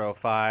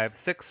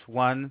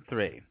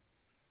 205613.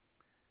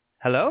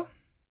 Hello?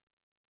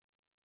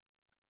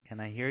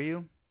 Can I hear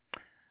you?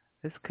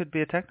 This could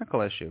be a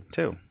technical issue,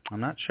 too.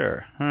 I'm not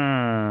sure.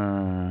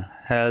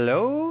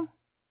 Hello?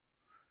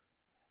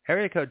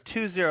 Area code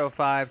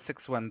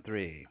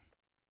 205613.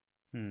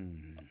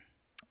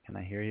 Can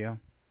I hear you?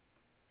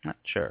 Not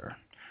sure.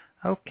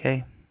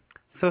 Okay.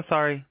 So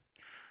sorry.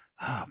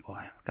 Oh, boy.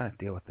 I've got to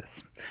deal with this.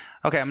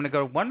 Okay, I'm going to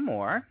go one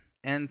more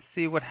and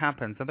see what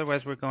happens.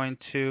 Otherwise, we're going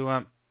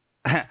to...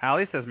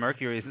 Allie says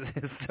Mercury is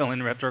still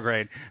in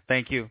retrograde.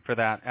 Thank you for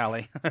that,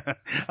 Allie.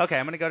 Okay,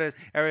 I'm going to go to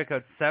area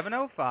code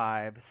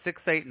 705-689.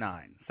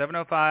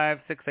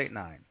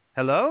 705-689.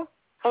 Hello?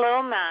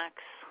 Hello,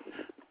 Max.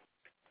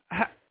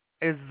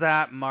 Is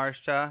that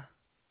Marcia?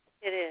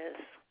 It is.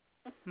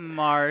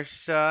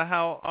 Marcia,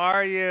 how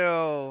are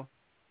you?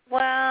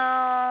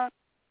 Well,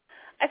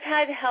 I've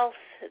had health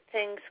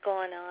things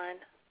going on.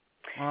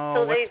 Oh,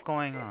 so what's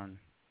going on?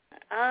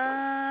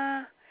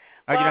 You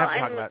don't have to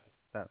talk about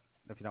that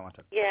if you don't want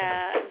to.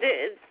 Yeah,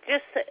 it's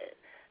just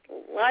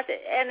lots,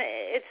 and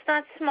it's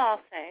not small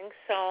things.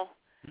 So,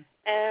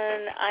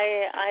 and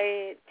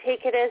I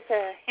take it as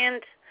a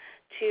hint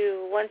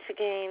to once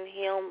again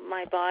heal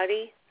my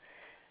body.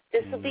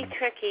 This will be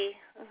tricky,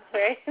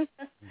 right?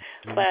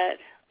 But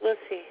we'll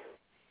see.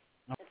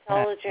 It's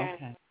all a journey.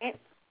 Okay. Right?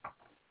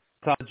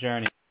 It's all a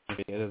journey.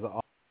 It is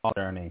all a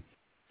journey.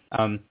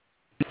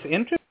 It's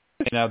interesting,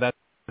 that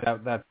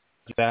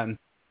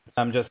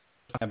I'm just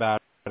talking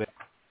about it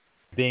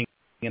being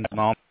in the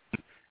moment,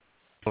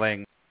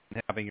 feeling,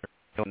 having your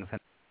feelings and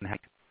having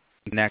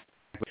to connect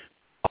with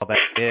all that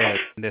is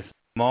in this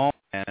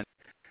moment,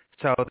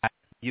 so that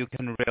you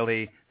can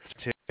really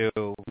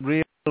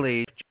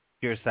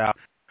yourself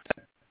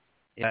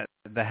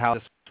the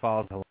house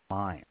falls in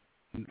line.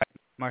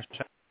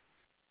 Marcia?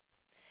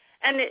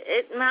 And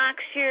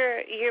Max,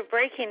 you're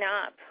breaking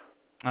up.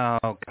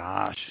 Oh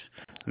gosh,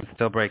 I'm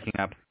still breaking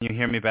up. Can you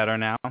hear me better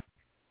now?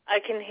 I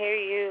can hear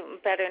you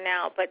better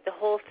now, but the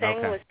whole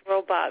thing was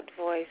robot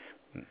voice.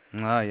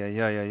 Oh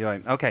yeah.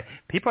 Okay,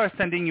 people are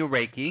sending you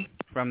Reiki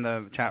from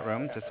the chat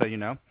room, just so you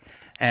know.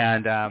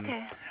 And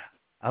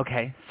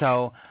okay.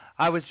 So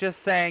I was just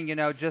saying,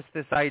 just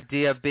this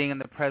idea of being in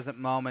the present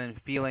moment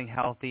and feeling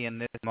healthy in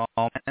this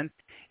moment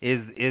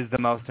is the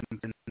most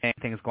important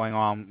things going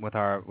on with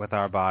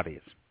our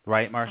bodies.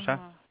 Right, Marcia?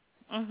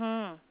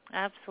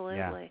 Absolutely.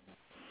 Yeah,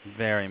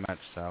 very much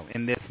so.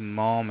 In this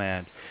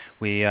moment,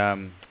 we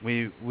claim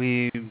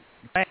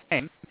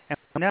and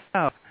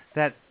know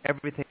that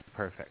everything's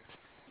perfect.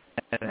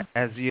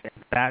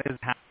 That is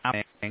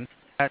happening.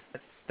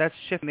 That's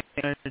shifting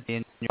the energy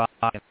in your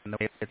body and the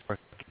way it's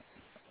working.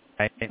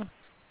 Right?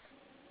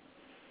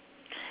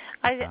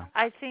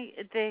 I think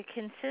the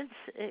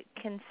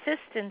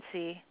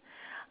consistency.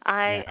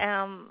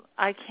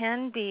 I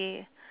can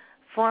be,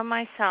 for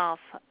myself,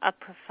 a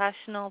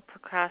professional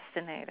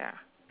procrastinator.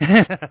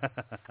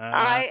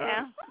 I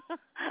am.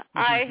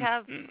 I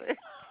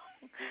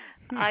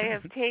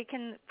have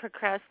taken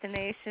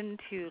procrastination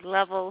to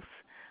levels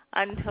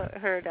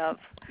unheard of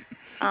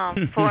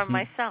for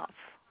myself.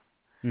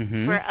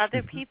 For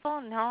other people,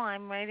 no,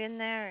 I'm right in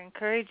there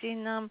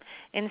encouraging them,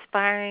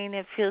 inspiring.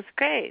 It feels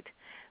great.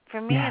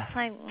 For me, it's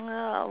like,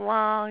 oh,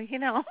 well,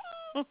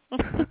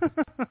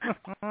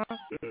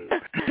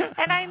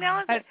 and I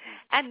know that,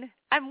 and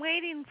I'm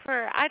waiting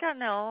for, I don't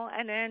know,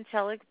 an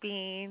angelic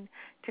being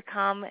to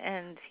come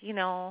and,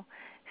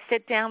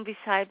 sit down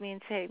beside me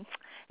and say,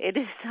 it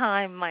is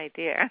time, my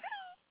dear.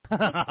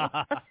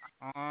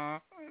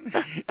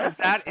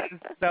 That is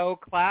so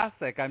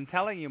classic. I'm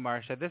telling you,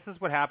 Marcia, this is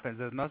what happens.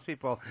 Is most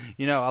people,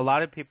 a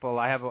lot of people.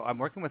 I'm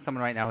working with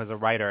someone right now who's a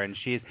writer, and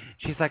she's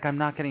like, I'm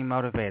not getting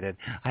motivated.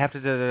 I have to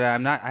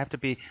I have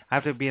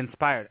to be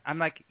inspired. I'm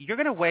like, you're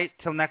going to wait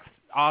till next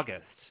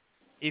August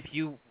if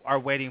you are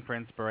waiting for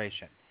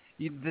inspiration.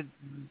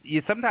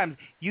 Sometimes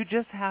you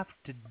just have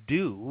to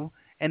do,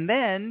 and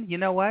then you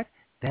know what?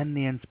 Then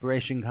the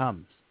inspiration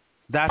comes.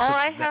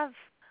 I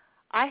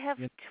have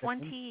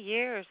 20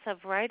 years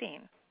of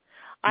writing.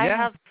 I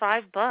have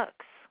 5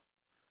 books.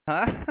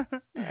 Huh?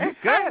 Good.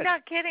 I'm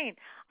not kidding.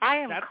 I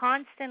am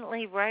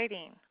constantly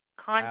writing.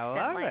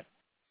 Constantly.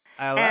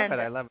 I love it.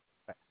 I love it.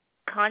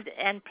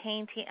 And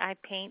painting, I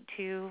paint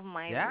too,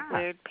 my Yeah.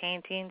 weird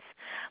paintings,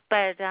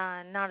 but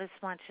not as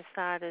much as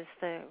that as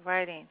the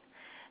writing.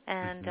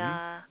 And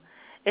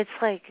it's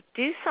like,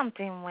 do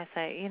something with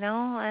it, you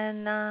know,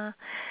 and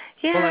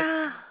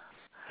Well,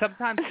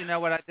 sometimes, you know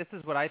what? This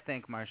is what I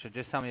think, Marsha.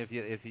 Just tell me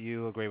if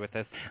you agree with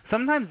this.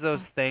 Sometimes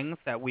those things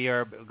that we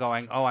are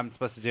going, oh, I'm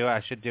supposed to do it,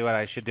 I should do it,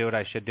 I should do it,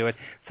 I should do it.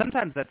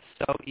 Sometimes that's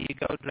so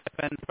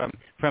ego-driven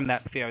from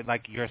that fear,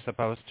 like you're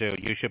supposed to,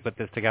 you should put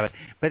this together.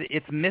 But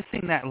it's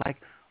missing that, like,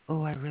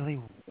 oh, I really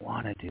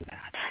want to do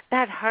that.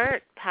 That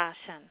heart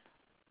passion.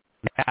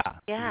 Yeah,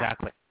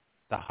 exactly.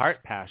 The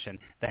heart passion,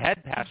 the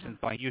head passion is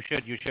going, you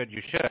should, you should,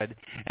 you should.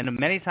 And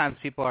many times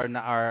people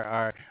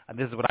are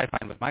this is what I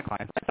find with my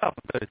clients, myself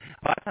included.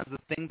 A lot of times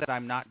the thing that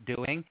I'm not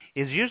doing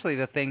is usually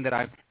the thing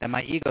that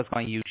my ego is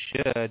going, you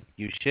should,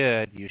 you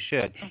should, you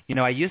should. You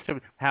know, I used to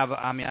have,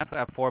 I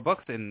have 4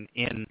 books in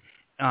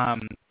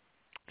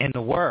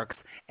the works.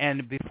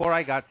 And before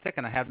I got sick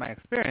and I had my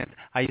experience,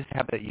 I used to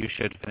have that you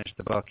should finish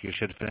the book, you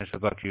should finish the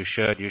book, you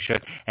should.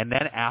 And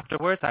then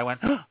afterwards I went,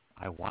 oh,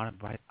 I want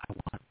to write,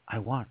 I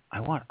want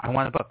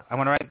a book. I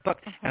want to write a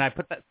book. And I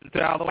put that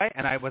all the way,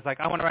 and I was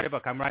like, I want to write a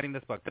book. I'm writing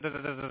this book.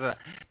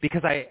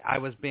 Because I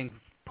was being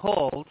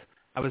pulled,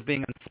 I was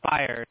being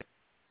inspired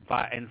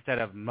instead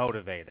of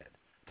motivated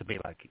to be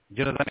like,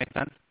 does that make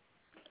sense?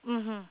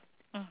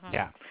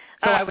 Yeah.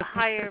 So I was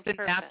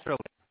consistent naturally.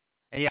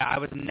 Yeah, I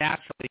was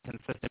naturally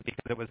consistent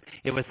because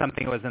it was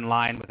something that was in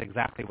line with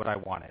exactly what I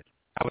wanted.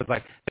 I was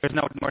like, there's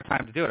no more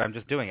time to do it. I'm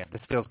just doing it.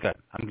 This feels good.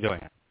 I'm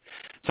doing it.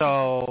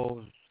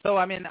 So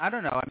I mean, I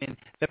don't know. I mean,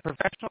 the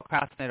professional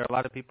procrastinator, a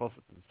lot of people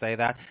say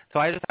that. So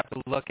I just have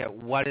to look at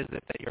what is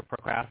it that you're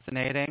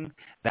procrastinating,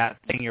 that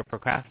thing you're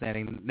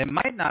procrastinating. It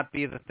might not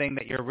be the thing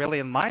that you're really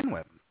in line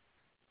with.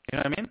 You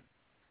know what I mean?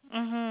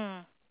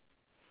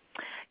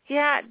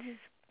 Yeah,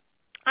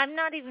 I'm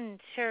not even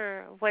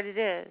sure what it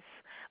is.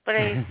 But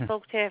I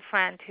spoke to a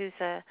friend who's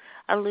a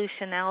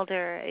Aleutian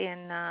elder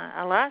in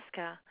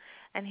Alaska,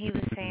 and he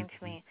was saying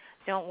to me,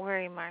 don't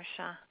worry,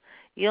 Marsha,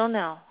 you'll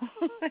know.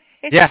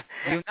 Yeah,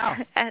 you know.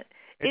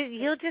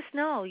 You'll just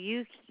know.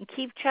 You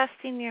keep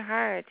trusting your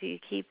heart. You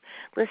keep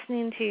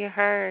listening to your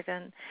heart,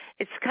 and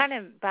it's kind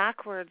of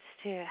backwards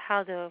to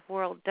how the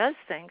world does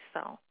things,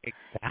 though.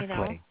 Exactly. You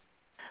know?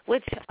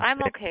 Which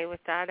I'm okay with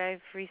that.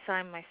 I've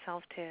resigned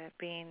myself to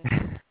being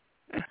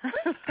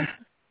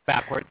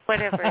backwards.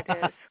 Whatever it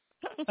is.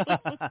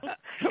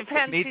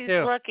 Depends Me who's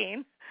too.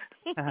 looking.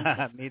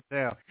 Me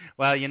too.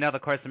 Well, you know, the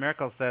Course in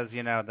Miracles says,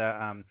 you know,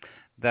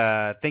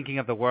 the thinking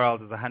of the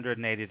world is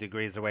 180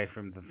 degrees away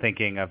from the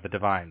thinking of the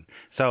divine.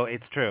 So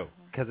it's true,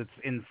 because it's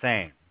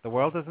insane. The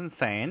world is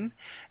insane,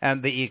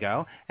 and the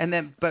ego.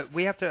 But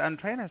we have to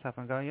untrain ourselves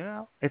and go, you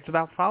know, it's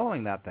about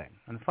following that thing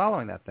and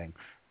following that thing.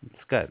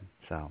 It's good.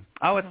 So,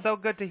 it's so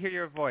good to hear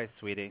your voice,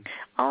 sweetie.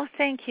 Oh,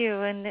 thank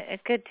you, and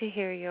good to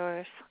hear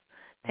yours.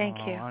 Thank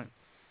you.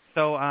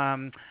 So,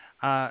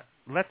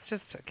 let's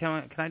just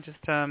can I just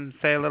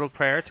say a little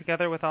prayer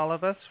together with all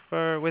of us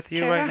with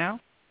you right now?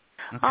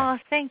 Okay. Oh,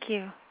 thank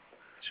you.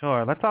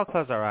 Sure. Let's all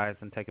close our eyes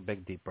and take a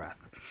big deep breath.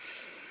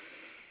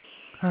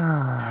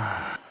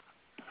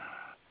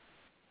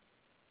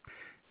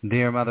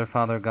 Dear Mother,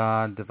 Father,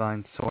 God,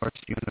 Divine Source,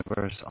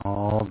 Universe,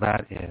 all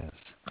that is,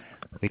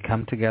 we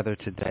come together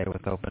today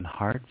with open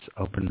hearts,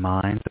 open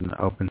minds, and an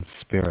open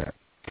spirit.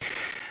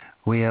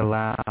 We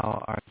allow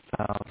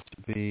ourselves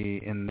to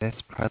be in this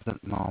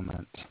present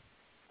moment.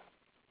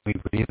 We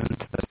breathe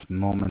into this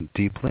moment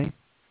deeply,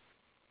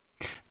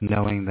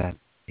 knowing that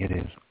it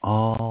is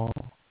all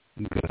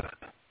good.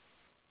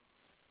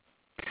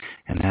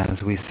 And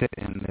as we sit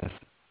in this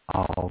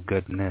all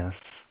goodness,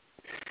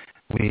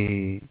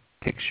 we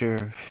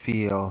picture,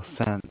 feel,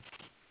 sense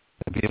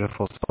the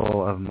beautiful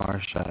soul of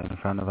Marsha in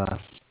front of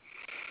us.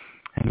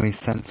 And we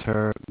sense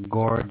her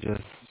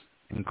gorgeous,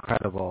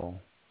 incredible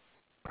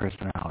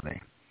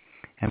personality.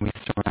 And we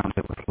surround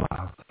it with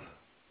love.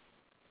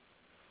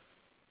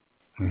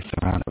 We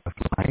surround it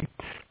with light.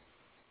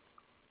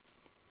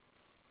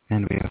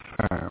 And we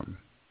affirm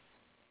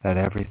that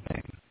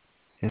everything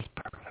is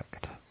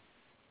perfect.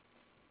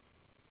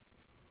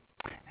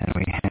 And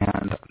we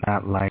hand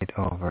that light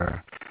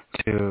over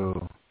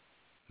to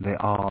the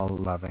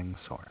all-loving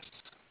Source.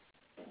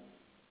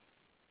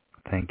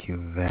 Thank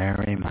you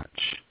very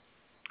much.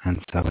 And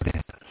so it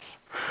is.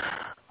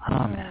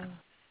 Amen.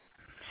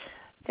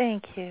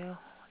 Thank you.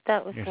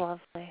 That was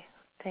lovely.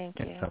 Thank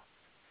you. So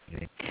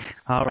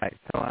all right.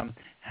 So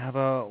have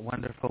a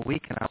wonderful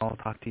week, and I'll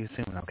talk to you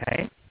soon,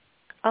 okay?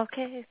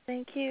 Okay.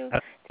 Thank you.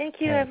 Thank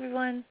you,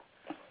 everyone.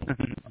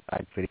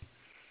 Bye, sweetie.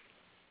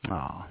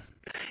 Oh,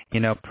 you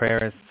know,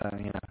 prayer is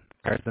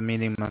prayer is the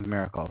medium of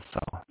miracles, so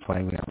that's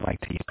why we like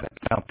to use it.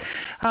 So,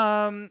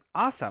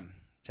 awesome.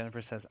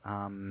 Jennifer says,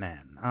 amen.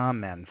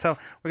 Amen. So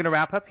we're going to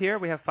wrap up here.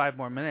 We have 5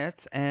 more minutes,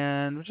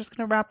 and we're just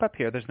going to wrap up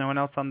here. There's no one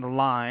else on the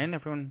line.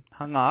 Everyone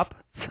hung up.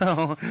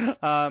 So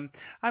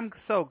I'm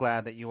so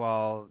glad that you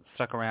all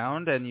stuck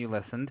around and you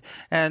listened.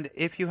 And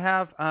if you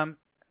have,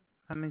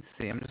 let me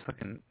see. I'm just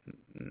looking.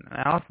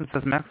 Allison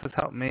says, Max has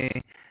helped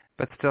me,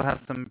 but still have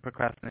some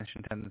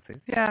procrastination tendencies.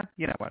 Yeah,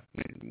 you know what?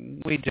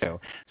 We do.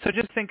 So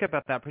just think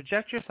about that.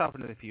 Project yourself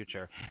into the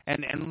future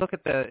and look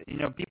at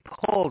be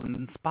pulled and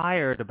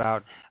inspired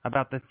about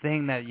the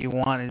thing that you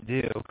want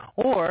to do.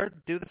 Or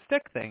do the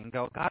stick thing and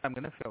go, God, I'm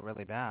going to feel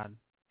really bad.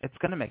 It's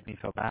going to make me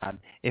feel bad.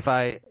 It's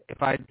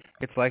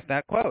like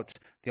that quote.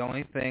 The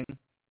only thing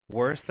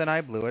worse than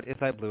I blew it is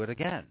I blew it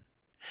again.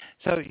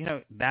 So,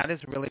 that is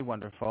really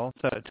wonderful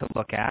to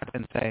look at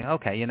and say,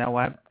 okay, you know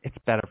what? It's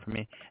better for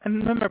me.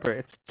 And remember,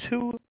 it's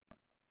 2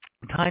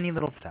 tiny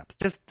little steps.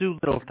 Just do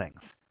little things.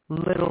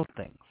 Little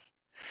things.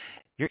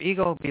 Your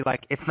ego will be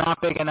like, it's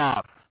not big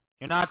enough.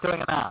 You're not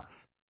doing enough.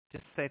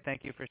 Just say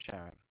thank you for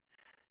sharing.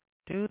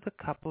 Do the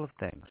couple of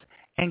things.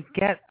 And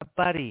get a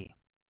buddy.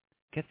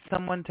 Get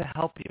someone to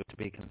help you to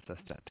be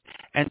consistent.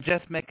 And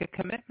just make a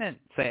commitment.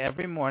 Say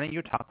every morning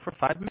you talk for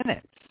 5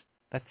 minutes.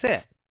 That's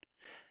it.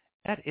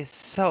 That is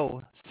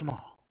so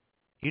small.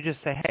 You just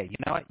say, hey, you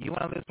know what? You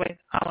want to lose weight?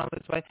 I want to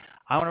lose weight.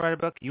 I want to write a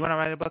book. You want to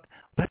write a book?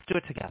 Let's do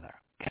it together,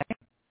 okay?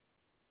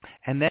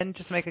 And then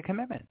just make a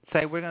commitment.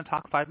 Say, we're going to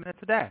talk 5 minutes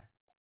a day.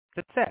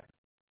 That's it.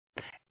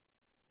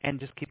 And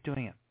just keep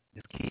doing it.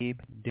 Just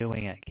keep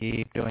doing it.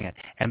 Keep doing it.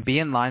 And be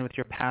in line with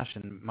your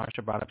passion.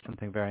 Marsha brought up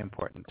something very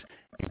important.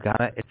 It's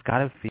got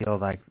to feel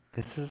like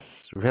this is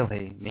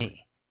really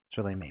me. It's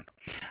really me.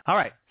 All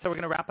right, so we're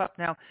going to wrap up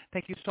now.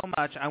 Thank you so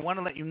much. I want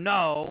to let you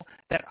know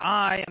that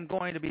I am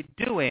going to be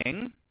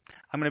doing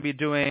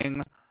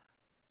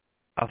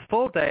a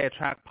full day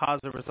Attract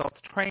Positive Results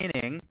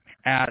training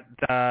at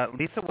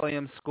Lisa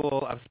Williams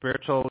School of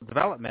Spiritual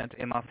Development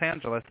in Los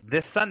Angeles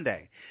this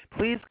Sunday.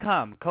 Please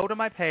come. Go to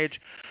my page,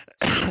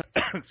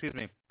 excuse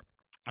me,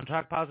 on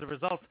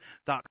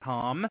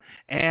attractpositiveresults.com,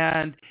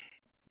 and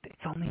it's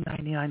only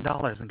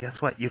 $99, and guess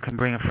what? You can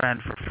bring a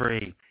friend for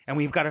free. And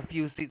we've got a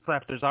few seats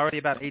left. There's already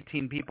about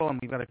 18 people, and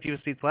we've got a few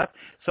seats left.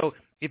 So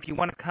if you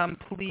want to come,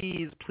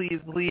 please, please,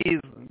 please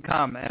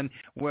come. And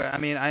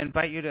I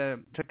invite you to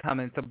come.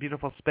 It's a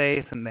beautiful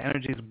space, and the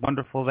energy is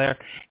wonderful there.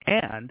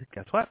 And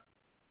guess what?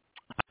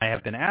 I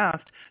have been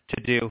asked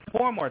to do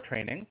 4 more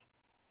trainings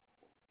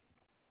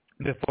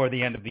before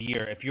the end of the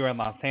year. If you're in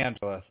Los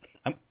Angeles,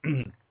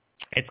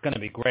 it's going to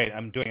be great.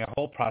 I'm doing a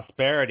whole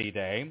prosperity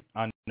day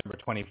on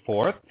November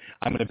 24th.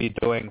 I'm going to be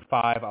doing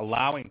 5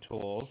 allowing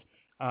tools.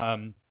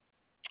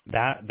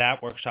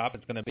 That workshop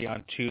is going to be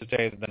on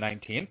Tuesday the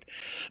 19th.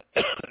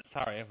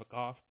 Sorry, I have a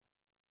cough.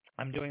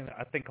 I'm doing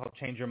a thing called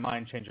Change Your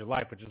Mind, Change Your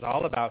Life, which is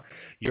all about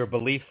your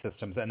belief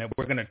systems. And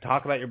we're going to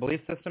talk about your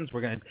belief systems.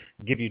 We're going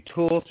to give you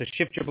tools to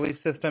shift your belief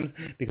systems,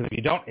 because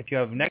if you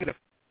have negative,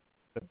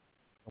 it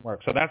doesn't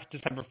work. So that's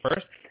December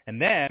 1st.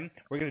 And then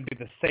we're going to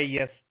do the Say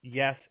Yes,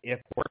 Yes, If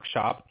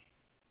workshop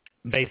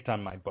based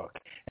on my book,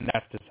 and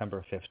that's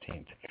December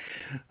 15th.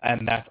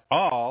 And that's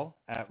all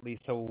at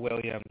Lisa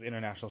Williams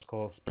International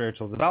School of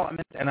Spiritual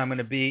Development, and I'm going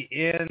to be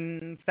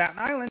in Staten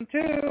Island,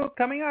 too,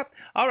 coming up.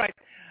 All right,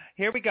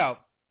 here we go.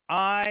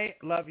 I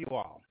love you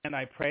all, and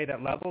I pray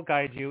that love will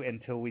guide you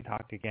until we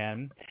talk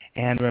again.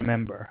 And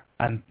remember,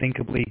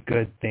 unthinkably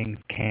good things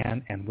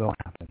can and will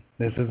happen.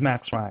 This is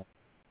Max Ryan.